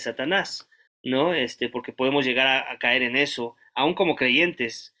perspectiva de Satanás, ¿no? Porque podemos llegar a caer en eso, aún como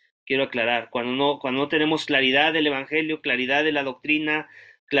creyentes, quiero aclarar, cuando no tenemos claridad del evangelio, claridad de la doctrina,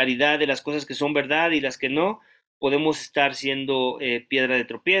 claridad de las cosas que son verdad y las que no, podemos estar siendo piedra de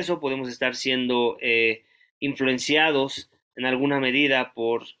tropiezo, podemos estar siendo influenciados en alguna medida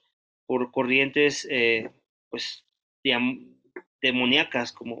por corrientes pues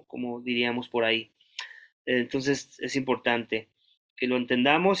demoníacas, como diríamos por ahí. Entonces es importante que lo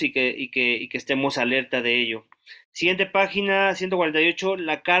entendamos y que estemos alerta de ello. Siguiente página, 148.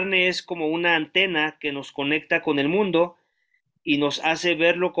 La carne es como una antena que nos conecta con el mundo y nos hace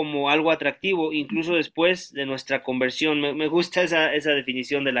verlo como algo atractivo, incluso después de nuestra conversión. Me gusta esa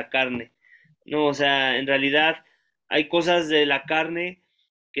definición de la carne. No, o sea, en realidad hay cosas de la carne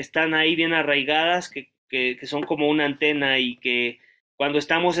que están ahí bien arraigadas, que son como una antena y que cuando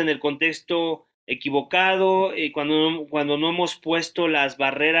estamos en el contexto equivocado, cuando no hemos puesto las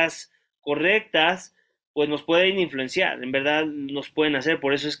barreras correctas, pues nos pueden influenciar, en verdad nos pueden hacer.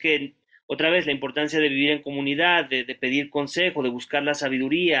 Por eso es que otra vez la importancia de vivir en comunidad, de pedir consejo, de buscar la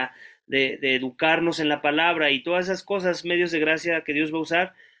sabiduría, de educarnos en la palabra y todas esas cosas, medios de gracia que Dios va a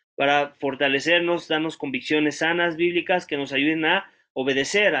usar para fortalecernos, darnos convicciones sanas, bíblicas, que nos ayuden a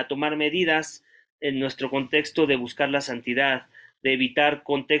obedecer, a tomar medidas en nuestro contexto de buscar la santidad, de evitar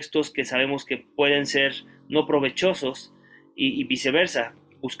contextos que sabemos que pueden ser no provechosos y viceversa,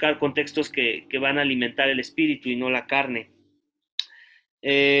 buscar contextos que van a alimentar el espíritu y no la carne.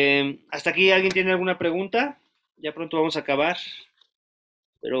 ¿Hasta aquí alguien tiene alguna pregunta? Ya pronto vamos a acabar,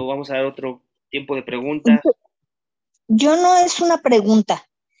 pero vamos a dar otro tiempo de preguntas. Yo no es una pregunta.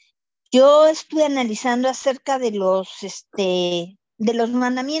 Yo estuve analizando acerca de los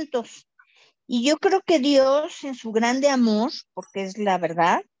mandamientos. Y yo creo que Dios, en su grande amor, porque es la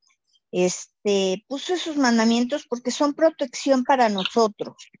verdad, puso esos mandamientos porque son protección para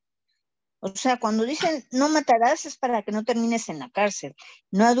nosotros. O sea, cuando dicen no matarás es para que no termines en la cárcel.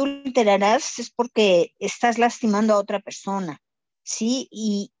 No adulterarás es porque estás lastimando a otra persona. ¿Sí?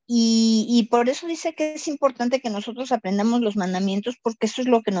 Y por eso dice que es importante que nosotros aprendamos los mandamientos porque eso es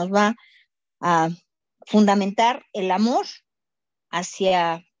lo que nos va a fundamentar el amor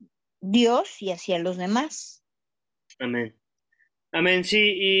hacia Dios y hacia los demás. Amén. Amén,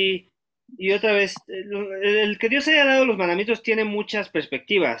 sí, y otra vez, el que Dios haya dado los mandamientos tiene muchas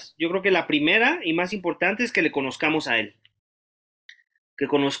perspectivas. Yo creo que la primera y más importante es que le conozcamos a Él, que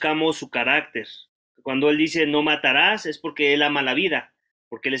conozcamos su carácter. Cuando Él dice no matarás es porque Él ama la vida,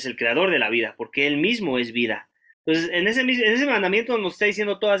 porque Él es el creador de la vida, porque Él mismo es vida. Entonces, en ese mandamiento nos está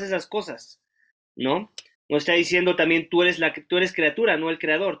diciendo todas esas cosas, ¿no? Nos está diciendo también tú eres criatura, no el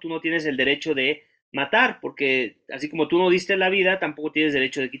creador, tú no tienes el derecho de matar, porque así como tú no diste la vida, tampoco tienes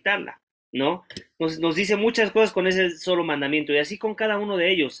derecho de quitarla, ¿no? Nos dice muchas cosas con ese solo mandamiento y así con cada uno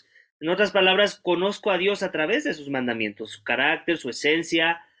de ellos. En otras palabras, conozco a Dios a través de sus mandamientos, su carácter, su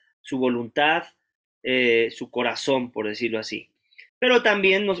esencia, su voluntad, su corazón, por decirlo así. Pero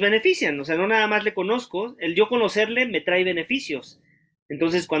también nos benefician, o sea, no nada más le conozco, el yo conocerle me trae beneficios.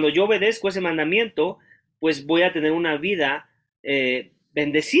 Entonces, cuando yo obedezco ese mandamiento, pues voy a tener una vida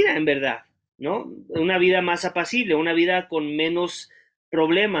bendecida en verdad, ¿no? Una vida más apacible, una vida con menos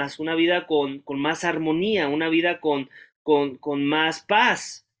problemas, una vida con más armonía, una vida con más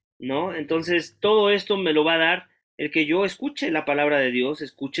paz, ¿no? Entonces, todo esto me lo va a dar el que yo escuche la palabra de Dios,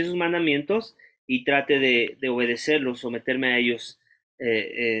 escuche sus mandamientos y trate de obedecerlos, someterme a ellos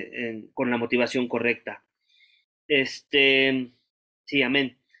con la motivación correcta. Sí,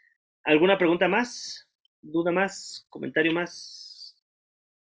 amén. ¿Alguna pregunta más? ¿Duda más? ¿Comentario más?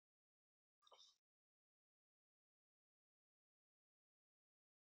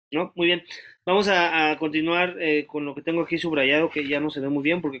 ¿No? Muy bien. Vamos a continuar con lo que tengo aquí subrayado, que ya no se ve muy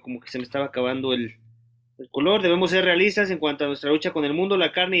bien porque como que se me estaba acabando el color. Debemos ser realistas en cuanto a nuestra lucha con el mundo,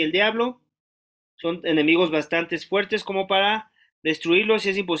 la carne y el diablo. Son enemigos bastante fuertes como para destruirlos y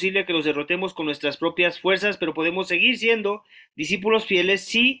es imposible que los derrotemos con nuestras propias fuerzas, pero podemos seguir siendo discípulos fieles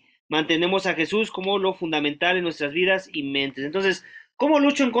si mantenemos a Jesús como lo fundamental en nuestras vidas y mentes. Entonces, ¿cómo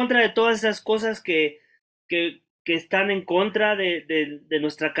lucho en contra de todas esas cosas que están en contra de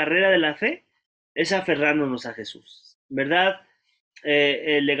nuestra carrera de la fe? Es aferrándonos a Jesús, ¿verdad?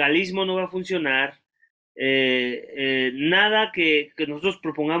 El legalismo no va a funcionar, nada que nosotros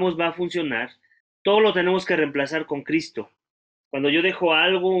propongamos va a funcionar, todo lo tenemos que reemplazar con Cristo. Cuando yo dejo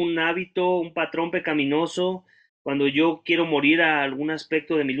algo, un hábito, un patrón pecaminoso, cuando yo quiero morir a algún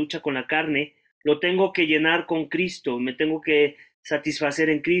aspecto de mi lucha con la carne, lo tengo que llenar con Cristo, me tengo que satisfacer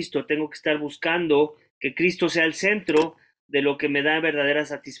en Cristo, tengo que estar buscando que Cristo sea el centro de lo que me da verdadera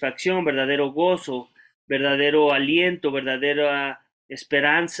satisfacción, verdadero gozo, verdadero aliento, verdadera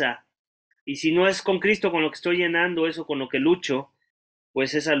esperanza. Y si no es con Cristo con lo que estoy llenando, eso con lo que lucho,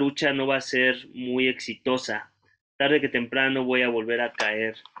 pues esa lucha no va a ser muy exitosa. Tarde que temprano voy a volver a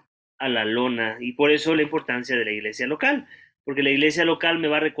caer a la lona y por eso la importancia de la iglesia local, porque la iglesia local me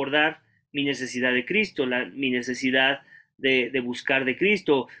va a recordar mi necesidad de Cristo, mi necesidad de buscar de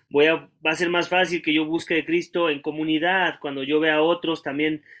Cristo. Va a ser más fácil que yo busque de Cristo en comunidad, cuando yo vea a otros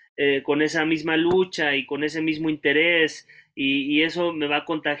también con esa misma lucha y con ese mismo interés y eso me va a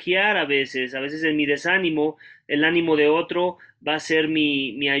contagiar a veces en mi desánimo, el ánimo de otro va a ser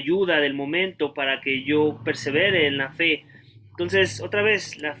mi ayuda del momento para que yo persevere en la fe. Entonces, otra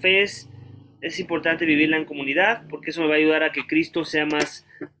vez, la fe es importante vivirla en comunidad porque eso me va a ayudar a que Cristo sea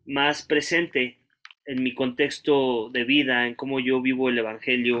más presente en mi contexto de vida, en cómo yo vivo el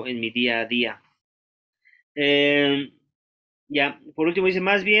Evangelio en mi día a día. Ya, por último dice,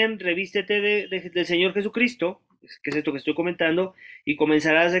 más bien revístete del Señor Jesucristo, que es esto que estoy comentando, y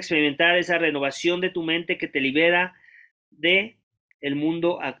comenzarás a experimentar esa renovación de tu mente que te libera de el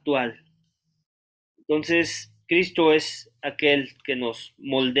mundo actual. Entonces, Cristo es aquel que nos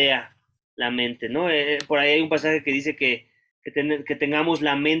moldea la mente, ¿no? Por ahí hay un pasaje que dice que tengamos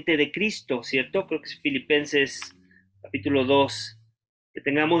la mente de Cristo, ¿cierto? Creo que es Filipenses capítulo 2, que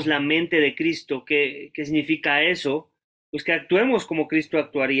tengamos la mente de Cristo. ¿Qué significa eso? Pues que actuemos como Cristo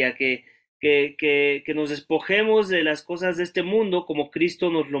actuaría, que nos despojemos de las cosas de este mundo como Cristo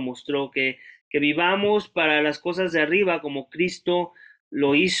nos lo mostró, que vivamos para las cosas de arriba como Cristo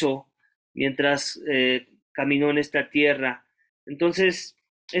lo hizo mientras caminó en esta tierra. Entonces,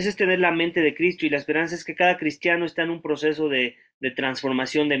 ese es tener la mente de Cristo y la esperanza es que cada cristiano está en un proceso de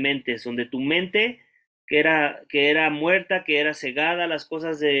transformación de mentes, donde tu mente, que era muerta, que era cegada a las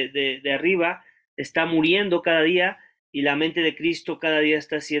cosas de arriba, está muriendo cada día y la mente de Cristo cada día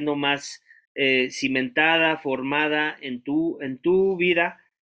está siendo más cimentada, formada en tu vida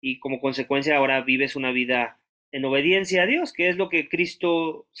y como consecuencia ahora vives una vida en obediencia a Dios, que es lo que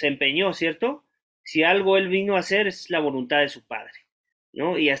Cristo se empeñó, ¿cierto? Si algo Él vino a hacer es la voluntad de su Padre,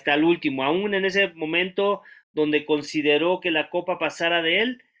 ¿no? Y hasta el último, aún en ese momento donde consideró que la copa pasara de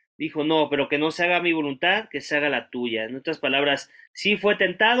Él, dijo, no, pero que no se haga mi voluntad, que se haga la tuya. En otras palabras, sí fue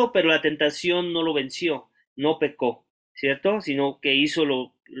tentado, pero la tentación no lo venció, no pecó, ¿cierto? Sino que hizo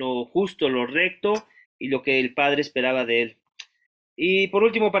lo justo, lo recto y lo que el Padre esperaba de Él. Y por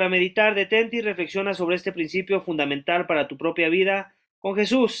último, para meditar, detente y reflexiona sobre este principio fundamental para tu propia vida con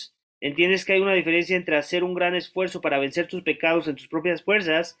Jesús. Entiendes que hay una diferencia entre hacer un gran esfuerzo para vencer tus pecados en tus propias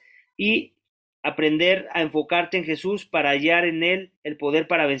fuerzas y aprender a enfocarte en Jesús para hallar en Él el poder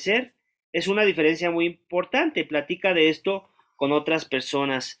para vencer. Es una diferencia muy importante. Platica de esto con otras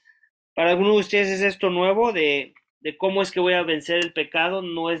personas. Para algunos de ustedes es esto nuevo de cómo es que voy a vencer el pecado.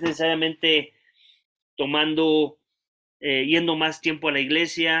 No es necesariamente tomando yendo más tiempo a la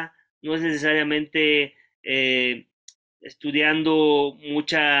iglesia, no es necesariamente estudiando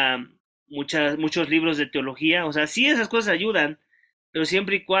muchos libros de teología, o sea, sí esas cosas ayudan, pero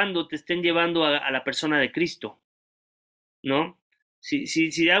siempre y cuando te estén llevando a la persona de Cristo, ¿no?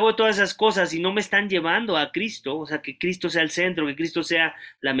 Si hago todas esas cosas y no me están llevando a Cristo, o sea, que Cristo sea el centro, que Cristo sea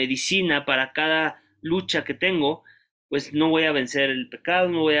la medicina para cada lucha que tengo, pues no voy a vencer el pecado,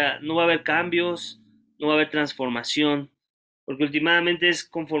 no va a haber cambios, no va a haber transformación, porque últimamente es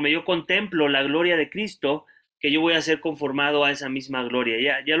conforme yo contemplo la gloria de Cristo que yo voy a ser conformado a esa misma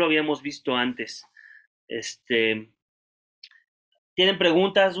gloria. Ya lo habíamos visto antes. ¿Tienen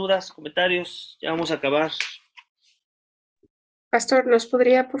preguntas, dudas, comentarios? Ya vamos a acabar. Pastor, ¿nos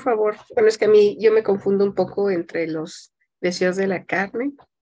podría, por favor? Bueno, es que a mí yo me confundo un poco entre los deseos de la carne.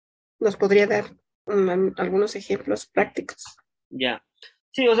 ¿Nos podría dar algunos ejemplos prácticos? Ya.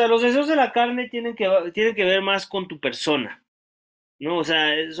 Sí, o sea, los deseos de la carne tienen que ver más con tu persona, ¿no? O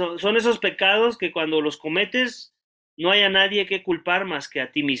sea, son esos pecados que cuando los cometes no hay a nadie que culpar más que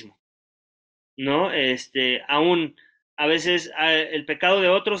a ti mismo, ¿no? Aún a veces el pecado de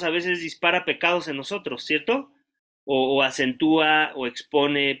otros a veces dispara pecados en nosotros, ¿cierto? O acentúa o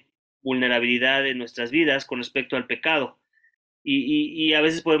expone vulnerabilidad en nuestras vidas con respecto al pecado. Y a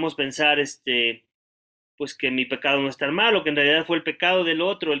veces podemos pensar, pues que mi pecado no es tan malo, que en realidad fue el pecado del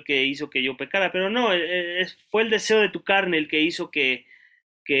otro el que hizo que yo pecara, pero no, fue el deseo de tu carne el que hizo que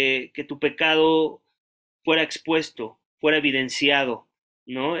tu pecado fuera expuesto, fuera evidenciado,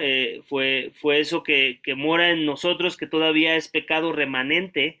 ¿no? Fue eso que mora en nosotros, que todavía es pecado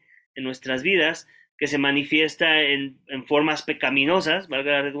remanente en nuestras vidas, que se manifiesta en formas pecaminosas,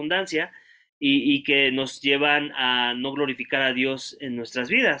 valga la redundancia, y que nos llevan a no glorificar a Dios en nuestras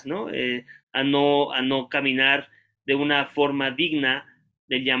vidas, ¿no? A no caminar de una forma digna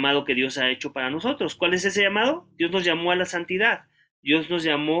del llamado que Dios ha hecho para nosotros. ¿Cuál es ese llamado? Dios nos llamó a la santidad. Dios nos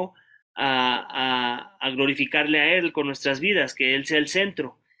llamó a glorificarle a Él con nuestras vidas, que Él sea el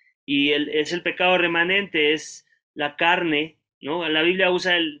centro. Y es el pecado remanente, es la carne, ¿no? La Biblia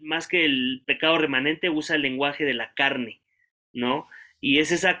usa más que el pecado remanente, usa el lenguaje de la carne, ¿no? Y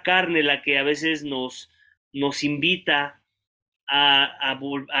es esa carne la que a veces nos invita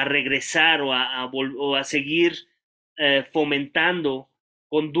a regresar o a seguir fomentando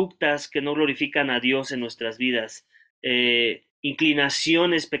conductas que no glorifican a Dios en nuestras vidas,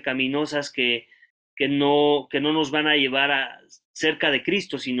 inclinaciones pecaminosas que no nos van a llevar cerca de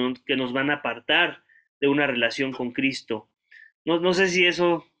Cristo, sino que nos van a apartar de una relación con Cristo. No sé si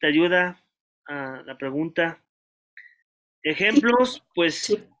eso te ayuda a la pregunta. Sí, Ejemplos,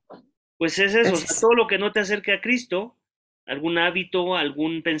 sí, pues es eso, o sea, gracias. todo lo que no te acerque a Cristo, algún hábito,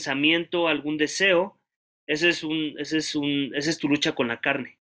 algún pensamiento, algún deseo, esa es tu lucha con la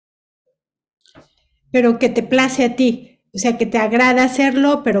carne. Pero que te place a ti, o sea, que te agrada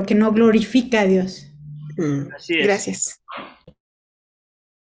hacerlo, pero que no glorifica a Dios. Así es. Gracias.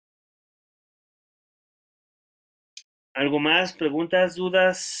 ¿Algo más? ¿Preguntas,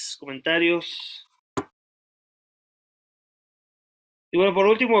 dudas, comentarios? Y bueno, por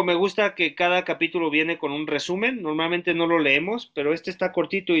último, me gusta que cada capítulo viene con un resumen. Normalmente no lo leemos, pero este está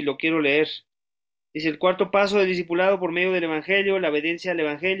cortito y lo quiero leer. Dice, el cuarto paso del discipulado por medio del Evangelio, la obediencia al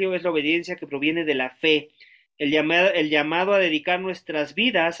Evangelio es la obediencia que proviene de la fe. El llamado a dedicar nuestras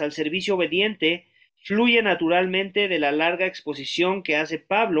vidas al servicio obediente fluye naturalmente de la larga exposición que hace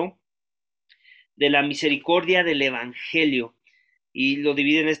Pablo de la misericordia del Evangelio y lo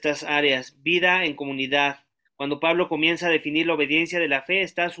divide en estas áreas, vida en comunidad. Cuando Pablo comienza a definir la obediencia de la fe,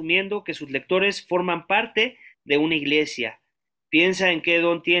 está asumiendo que sus lectores forman parte de una iglesia. Piensa en qué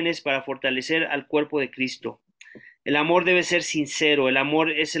don tienes para fortalecer al cuerpo de Cristo. El amor debe ser sincero, el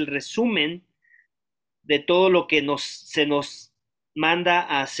amor es el resumen de todo lo que se nos manda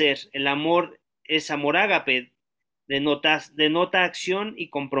a hacer. El amor es amor ágape, denota acción y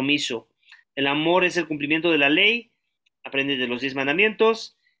compromiso. El amor es el cumplimiento de la ley, aprende de los 10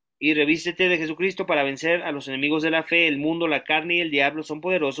 mandamientos y revístete de Jesucristo para vencer a los enemigos de la fe. El mundo, la carne y el diablo son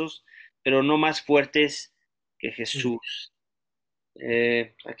poderosos, pero no más fuertes que Jesús.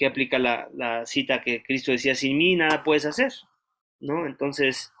 Aquí aplica la cita que Cristo decía, sin mí nada puedes hacer, ¿no?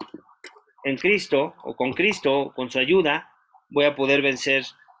 Entonces, en Cristo o con su ayuda, voy a poder vencer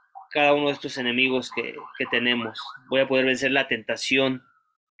cada uno de estos enemigos que tenemos. Voy a poder vencer la tentación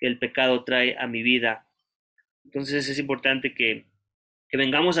que el pecado trae a mi vida. Entonces es importante que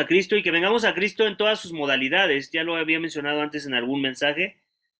vengamos a Cristo y que vengamos a Cristo en todas sus modalidades. Ya lo había mencionado antes en algún mensaje.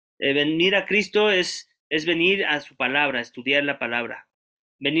 Venir a Cristo es venir a su palabra, estudiar la palabra.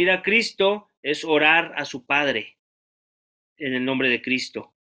 Venir a Cristo es orar a su Padre en el nombre de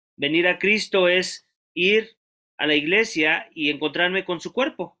Cristo. Venir a Cristo es ir a la iglesia y encontrarme con su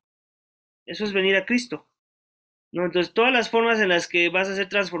cuerpo. Eso es venir a Cristo, ¿no? Entonces, todas las formas en las que vas a ser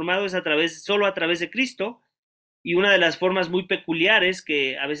transformado es solo a través de Cristo. Y una de las formas muy peculiares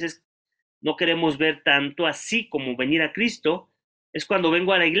que a veces no queremos ver tanto así como venir a Cristo es cuando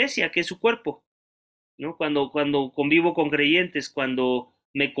vengo a la iglesia, que es su cuerpo, ¿no? Cuando convivo con creyentes, cuando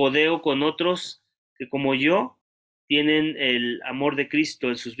me codeo con otros que como yo tienen el amor de Cristo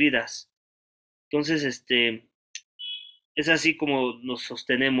en sus vidas. Entonces, es así como nos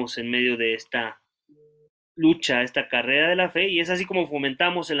sostenemos en medio de esta lucha, esta carrera de la fe, y es así como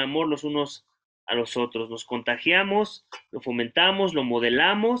fomentamos el amor los unos a los otros. Nos contagiamos, lo fomentamos, lo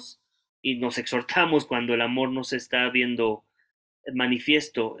modelamos y nos exhortamos cuando el amor no se está viendo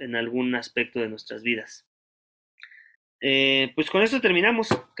manifiesto en algún aspecto de nuestras vidas. Pues con esto terminamos.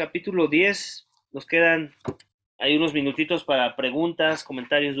 Capítulo 10. Nos quedan hay unos minutitos para preguntas,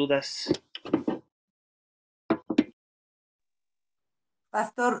 comentarios, dudas.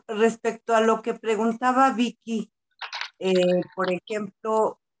 Pastor, respecto a lo que preguntaba Vicky, por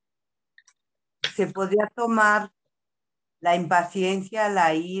ejemplo, ¿se podría tomar la impaciencia,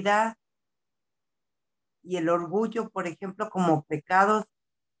 la ira y el orgullo, por ejemplo, como pecados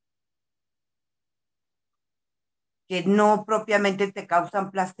que no propiamente te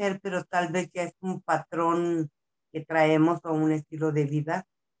causan placer, pero tal vez ya es un patrón que traemos o un estilo de vida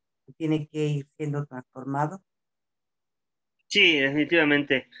que tiene que ir siendo transformado? Sí,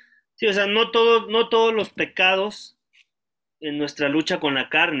 definitivamente. Sí, o sea, no todos los pecados en nuestra lucha con la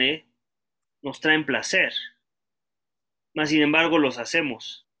carne nos traen placer. Más sin embargo, los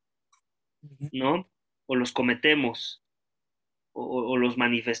hacemos, ¿no? O los cometemos, o los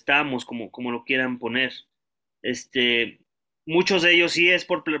manifestamos, como lo quieran poner. Este, muchos de ellos sí es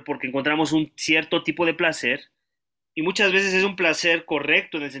porque encontramos un cierto tipo de placer, y muchas veces es un placer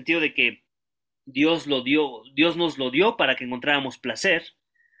correcto en el sentido de que Dios nos lo dio para que encontráramos placer,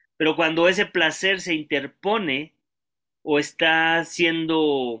 pero cuando ese placer se interpone o está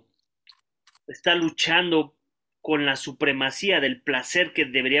luchando con la supremacía del placer que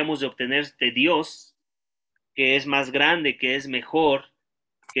deberíamos de obtener de Dios, que es más grande, que es mejor,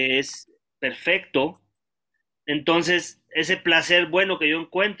 que es perfecto, entonces ese placer bueno que yo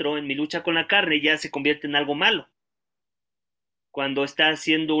encuentro en mi lucha con la carne ya se convierte en algo malo, cuando está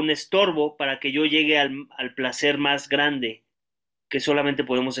siendo un estorbo para que yo llegue al placer más grande que solamente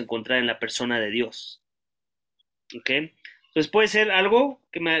podemos encontrar en la persona de Dios. ¿Ok? Entonces puede ser algo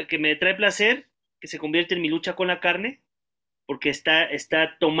que me trae placer, que se convierte en mi lucha con la carne, porque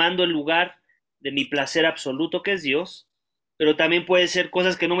está tomando el lugar de mi placer absoluto que es Dios, pero también puede ser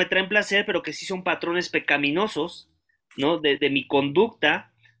cosas que no me traen placer, pero que sí son patrones pecaminosos, ¿no? De mi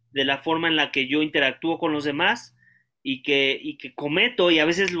conducta, de la forma en la que yo interactúo con los demás y que cometo, y a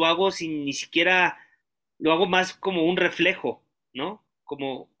veces lo hago sin ni siquiera, lo hago más como un reflejo, ¿no?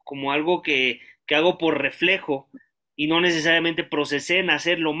 Como algo que hago por reflejo y no necesariamente procesé en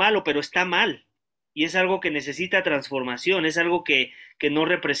hacer lo malo, pero está mal. Y es algo que necesita transformación, es algo que no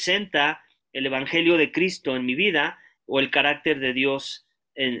representa el Evangelio de Cristo en mi vida o el carácter de Dios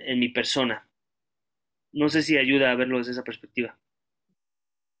en mi persona. No sé si ayuda a verlo desde esa perspectiva.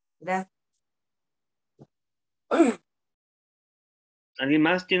 Gracias. ¿Alguien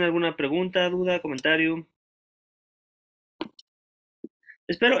más tiene alguna pregunta, duda, comentario?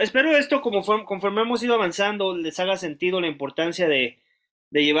 Espero esto, conforme hemos ido avanzando, les haga sentido la importancia de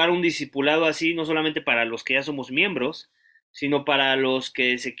llevar un discipulado así, no solamente para los que ya somos miembros, sino para los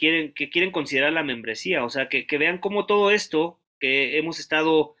que quieren considerar la membresía. O sea, que vean cómo todo esto que hemos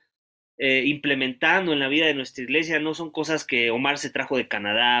estado implementando en la vida de nuestra iglesia no son cosas que Omar se trajo de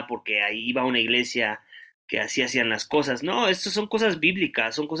Canadá porque ahí iba a una iglesia que así hacían las cosas. No, estas son cosas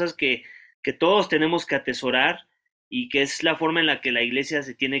bíblicas, son cosas que todos tenemos que atesorar y que es la forma en la que la iglesia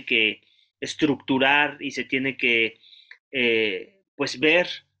se tiene que estructurar y se tiene que pues ver,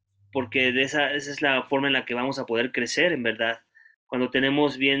 porque esa es la forma en la que vamos a poder crecer en verdad. Cuando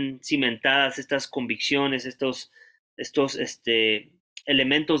tenemos bien cimentadas estas convicciones, estos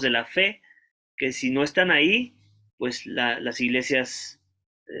elementos de la fe, que si no están ahí, pues las iglesias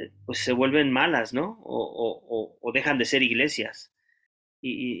pues se vuelven malas, ¿no? O dejan de ser iglesias.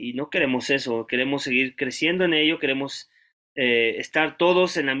 Y no queremos eso, queremos seguir creciendo en ello, queremos estar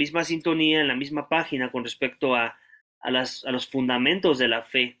todos en la misma sintonía, en la misma página con respecto a los fundamentos de la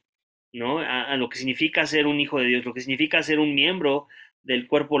fe, ¿no? A lo que significa ser un hijo de Dios, lo que significa ser un miembro del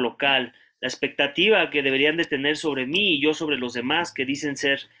cuerpo local, la expectativa que deberían de tener sobre mí y yo sobre los demás que dicen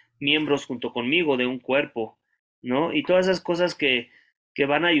ser miembros junto conmigo de un cuerpo, ¿no? Y todas esas cosas que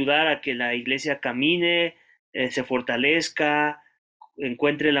van a ayudar a que la iglesia camine, se fortalezca,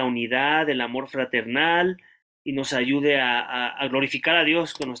 encuentre la unidad, el amor fraternal y nos ayude a glorificar a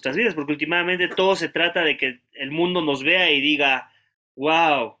Dios con nuestras vidas, porque últimamente todo se trata de que el mundo nos vea y diga,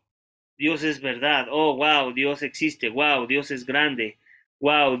 wow, Dios es verdad, oh, wow, Dios existe, wow, Dios es grande,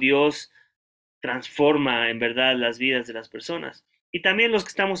 wow, Dios transforma en verdad las vidas de las personas. Y también los que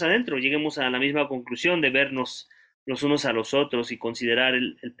estamos adentro, lleguemos a la misma conclusión de vernos los unos a los otros y considerar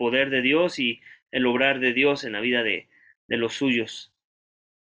el poder de Dios y el obrar de Dios en la vida de los suyos.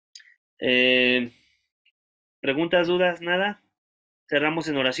 ¿Preguntas, dudas, nada? Cerramos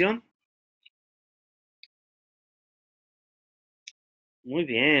en oración. Muy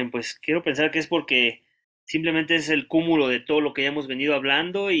bien, pues quiero pensar que es porque simplemente es el cúmulo de todo lo que ya hemos venido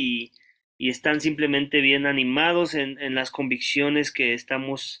hablando y están simplemente bien animados en las convicciones que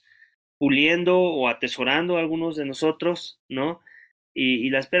estamos puliendo o atesorando algunos de nosotros, ¿no? Y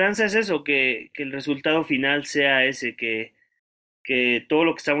la esperanza es eso, que el resultado final sea ese, que todo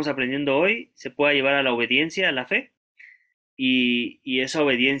lo que estamos aprendiendo hoy se pueda llevar a la obediencia, a la fe, y esa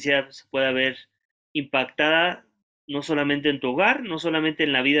obediencia se pueda ver impactada no solamente en tu hogar, no solamente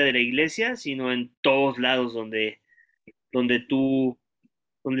en la vida de la iglesia, sino en todos lados donde tú,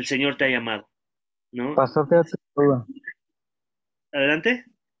 donde el Señor te ha llamado, ¿no? Pastor, fíjate, duda. Adelante.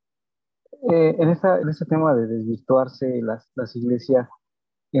 En este tema de desvirtuarse las iglesias,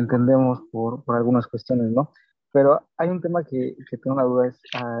 entendemos por algunas cuestiones, ¿no? Pero hay un tema que tengo una duda, es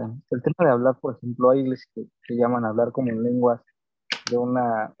el tema de hablar, por ejemplo, hay iglesias que llaman a hablar como en lenguas de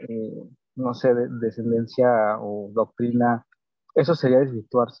una, no sé, descendencia o doctrina. ¿Eso sería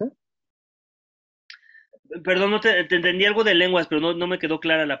desvirtuarse? Perdón, no te entendí algo de lenguas, pero no me quedó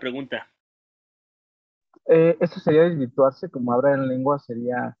clara la pregunta. ¿Eso sería desvirtuarse? Como hablar en lenguas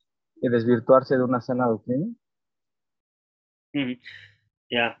sería desvirtuarse de una sana doctrina. Ujú,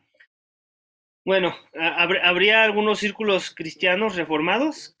 ya. Bueno, habría algunos círculos cristianos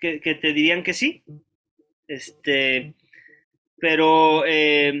reformados que te dirían que sí, este, pero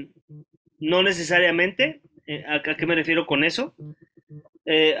no necesariamente. ¿A qué me refiero con eso?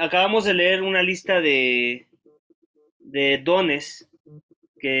 Acabamos de leer una lista de dones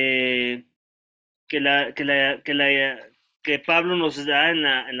que, que Pablo nos da en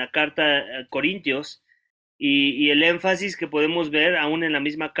la carta a Corintios, y el énfasis que podemos ver aún en la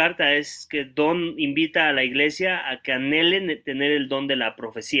misma carta es que don invita a la iglesia a que anhelen tener el don de la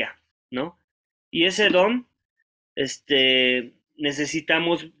profecía, ¿no? Y ese don,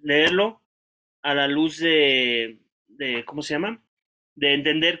 necesitamos leerlo a la luz ¿cómo se llama? De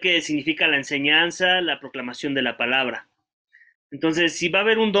entender qué significa la enseñanza, la proclamación de la palabra. Entonces, si va a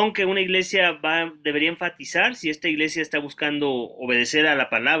haber un don que una iglesia debería enfatizar, si esta iglesia está buscando obedecer a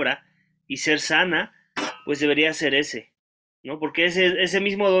la palabra y ser sana, pues debería ser ese, ¿no? Porque ese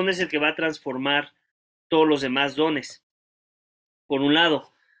mismo don es el que va a transformar todos los demás dones, por un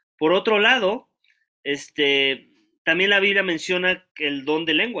lado. Por otro lado, también la Biblia menciona el don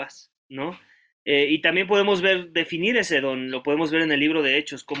de lenguas, ¿no? Y también podemos definir ese don, lo podemos ver en el libro de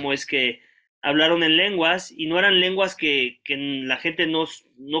Hechos, cómo es que hablaron en lenguas y no eran lenguas que la gente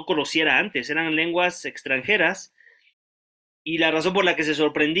no conociera antes, eran lenguas extranjeras, y la razón por la que se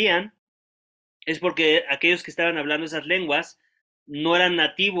sorprendían es porque aquellos que estaban hablando esas lenguas no eran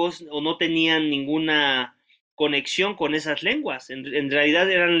nativos o no tenían ninguna conexión con esas lenguas. En realidad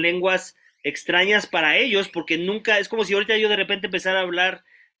eran lenguas extrañas para ellos, porque nunca, es como si ahorita yo de repente empezara a hablar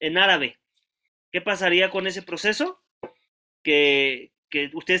en árabe. ¿Qué pasaría con ese proceso? Que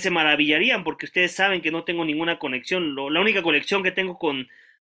ustedes se maravillarían porque ustedes saben que no tengo ninguna conexión. La única conexión que tengo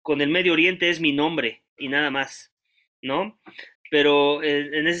con el Medio Oriente es mi nombre y nada más, ¿no? Pero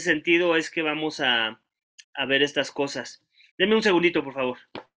en ese sentido es que vamos a ver estas cosas. Denme un segundito, por favor.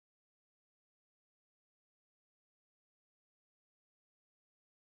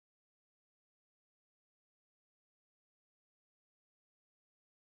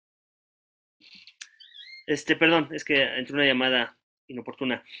 Perdón, es que entró una llamada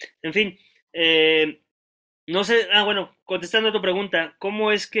inoportuna. En fin, no sé, bueno, contestando a tu pregunta,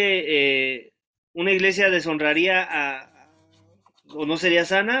 ¿cómo es que una iglesia deshonraría o no sería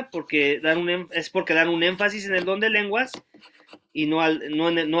sana? Porque es porque dan un énfasis en el don de lenguas y no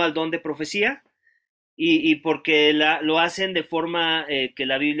al don de profecía, y porque lo hacen de forma que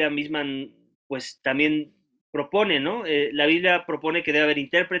la Biblia misma pues también propone, ¿no? La Biblia propone que debe haber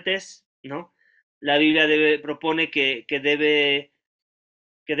intérpretes, ¿no? La Biblia propone que debe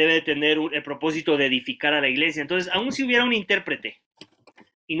tener el propósito de edificar a la iglesia. Entonces, aun si hubiera un intérprete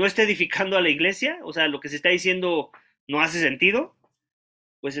y no está edificando a la iglesia, o sea, lo que se está diciendo no hace sentido,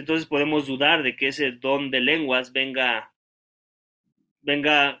 pues entonces podemos dudar de que ese don de lenguas venga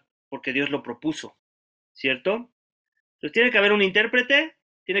porque Dios lo propuso, ¿cierto? Entonces tiene que haber un intérprete,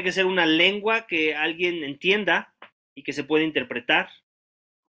 tiene que ser una lengua que alguien entienda y que se pueda interpretar.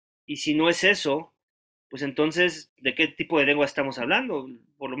 Y si no es eso, pues entonces, ¿de qué tipo de lengua estamos hablando?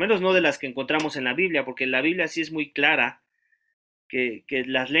 Por lo menos no de las que encontramos en la Biblia, porque la Biblia sí es muy clara que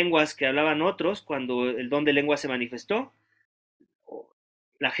las lenguas que hablaban otros, cuando el don de lengua se manifestó,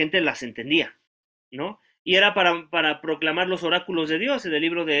 la gente las entendía, ¿no? Y era para proclamar los oráculos de Dios. En el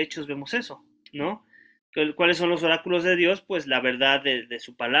libro de Hechos vemos eso. ¿no? ¿Cuáles son los oráculos de Dios? Pues la verdad de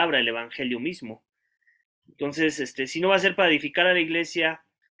su palabra, el evangelio mismo. Entonces, si no va a ser para edificar a la iglesia,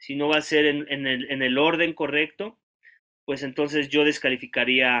 si no va a ser en el orden correcto, pues entonces yo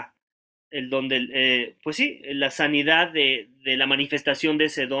descalificaría el don pues sí, la sanidad de la manifestación de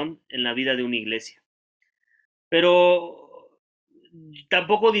ese don en la vida de una iglesia. Pero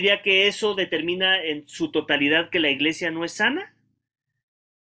tampoco diría que eso determina en su totalidad que la iglesia no es sana.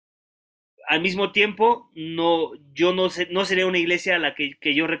 Al mismo tiempo, yo no sería una iglesia a la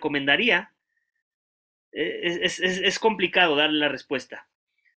que yo recomendaría. Es complicado darle la respuesta.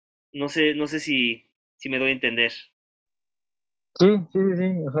 No sé si me doy a entender. Sí, sí, sí,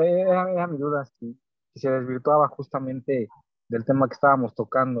 sí. O sea, era mi duda si se desvirtuaba justamente del tema que estábamos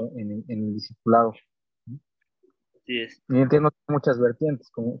tocando en el discipulado. Así es. Y entiendo que hay muchas vertientes,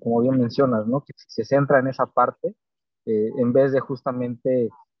 como bien mencionas, ¿no? Que si se centra en esa parte, en vez de justamente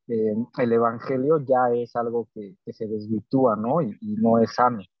el evangelio, ya es algo que se desvirtúa, ¿no? Y no es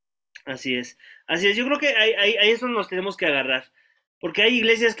sano. Así es. Así es. Yo creo que ahí es donde nos tenemos que agarrar. Porque hay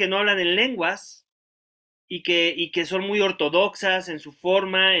iglesias que no hablan en lenguas y que son muy ortodoxas en su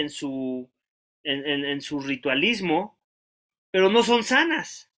forma, en su ritualismo, pero no son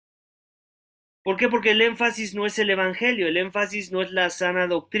sanas. ¿Por qué? Porque el énfasis no es el evangelio, el énfasis no es la sana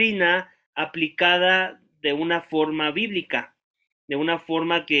doctrina aplicada de una forma bíblica, de una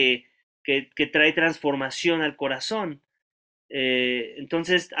forma que trae transformación al corazón.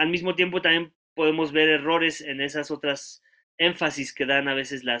 Entonces, al mismo tiempo también podemos ver errores en esas otras énfasis que dan a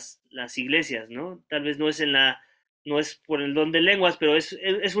veces las iglesias, ¿no? Tal vez no es por el don de lenguas, pero es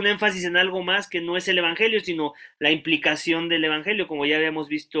un énfasis en algo más que no es el evangelio, sino la implicación del evangelio, como ya habíamos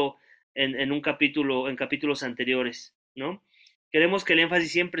visto en capítulos anteriores, ¿no? Queremos que el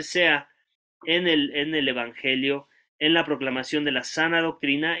énfasis siempre sea en el evangelio, en la proclamación de la sana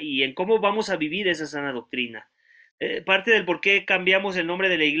doctrina y en cómo vamos a vivir esa sana doctrina. Parte del por qué cambiamos el nombre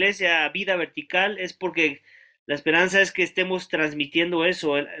de la iglesia a Vida Vertical es porque la esperanza es que estemos transmitiendo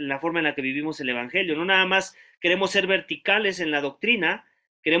eso en la forma en la que vivimos el Evangelio. No nada más queremos ser verticales en la doctrina,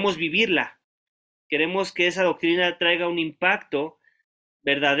 queremos vivirla. Queremos que esa doctrina traiga un impacto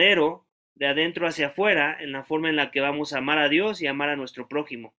verdadero de adentro hacia afuera en la forma en la que vamos a amar a Dios y amar a nuestro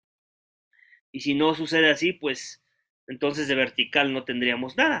prójimo. Y si no sucede así, pues entonces de vertical no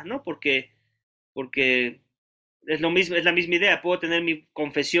tendríamos nada, ¿no? Porque es lo mismo, es la misma idea. Puedo tener mi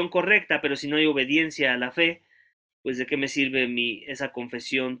confesión correcta, pero si no hay obediencia a la fe, pues de qué me sirve esa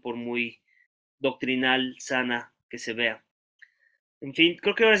confesión por muy doctrinal, sana que se vea. En fin,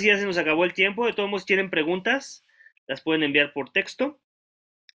 creo que ahora sí ya se nos acabó el tiempo. De todos modos, tienen preguntas, las pueden enviar por texto,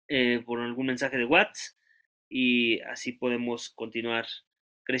 por algún mensaje de WhatsApp, y así podemos continuar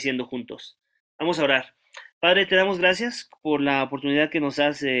creciendo juntos. Vamos a orar. Padre, te damos gracias por la oportunidad que nos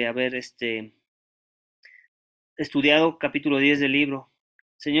das de haber estudiado capítulo 10 del libro.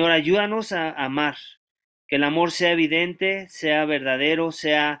 Señor, ayúdanos a amar, que el amor sea evidente, sea verdadero,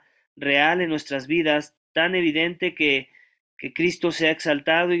 sea real en nuestras vidas, tan evidente que Cristo sea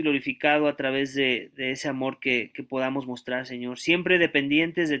exaltado y glorificado a través de ese amor que podamos mostrar, Señor. Siempre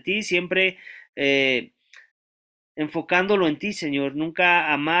dependientes de ti, siempre eh, enfocándolo en ti, Señor.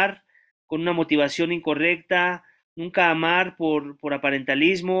 Nunca amar con una motivación incorrecta, nunca amar por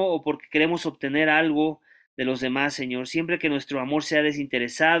aparentalismo o porque queremos obtener algo de los demás, Señor. Siempre que nuestro amor sea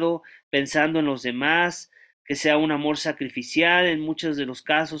desinteresado, pensando en los demás, que sea un amor sacrificial en muchos de los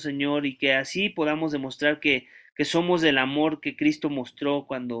casos, Señor, y que así podamos demostrar que somos del amor que Cristo mostró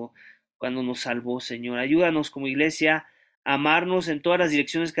cuando nos salvó, Señor. Ayúdanos como iglesia a amarnos en todas las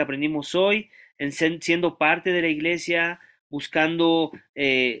direcciones que aprendimos hoy, siendo parte de la iglesia, buscando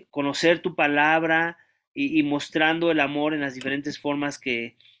conocer tu palabra y mostrando el amor en las diferentes formas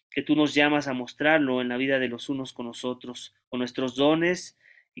que tú nos llamas a mostrarlo en la vida de los unos con nosotros, con nuestros dones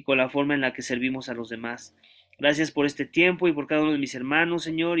y con la forma en la que servimos a los demás. Gracias por este tiempo y por cada uno de mis hermanos,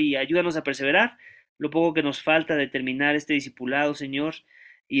 Señor, y ayúdanos a perseverar lo poco que nos falta de terminar este discipulado, Señor,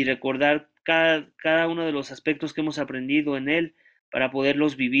 y recordar cada uno de los aspectos que hemos aprendido en él para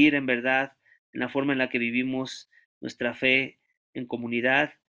poderlos vivir en verdad en la forma en la que vivimos nuestra fe en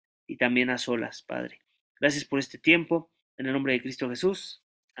comunidad y también a solas, Padre. Gracias por este tiempo. En el nombre de Cristo Jesús.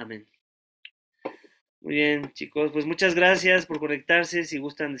 Amén. Muy bien, chicos, pues muchas gracias por conectarse. Si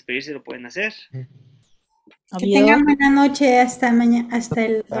gustan despedirse, lo pueden hacer. Que tengan buena noche hasta mañana, hasta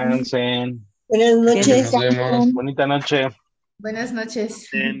el domingo. Buenas noches. Nos vemos. Bonita noche. Buenas noches.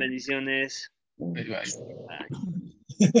 Bendiciones. Bye, bye. Bye.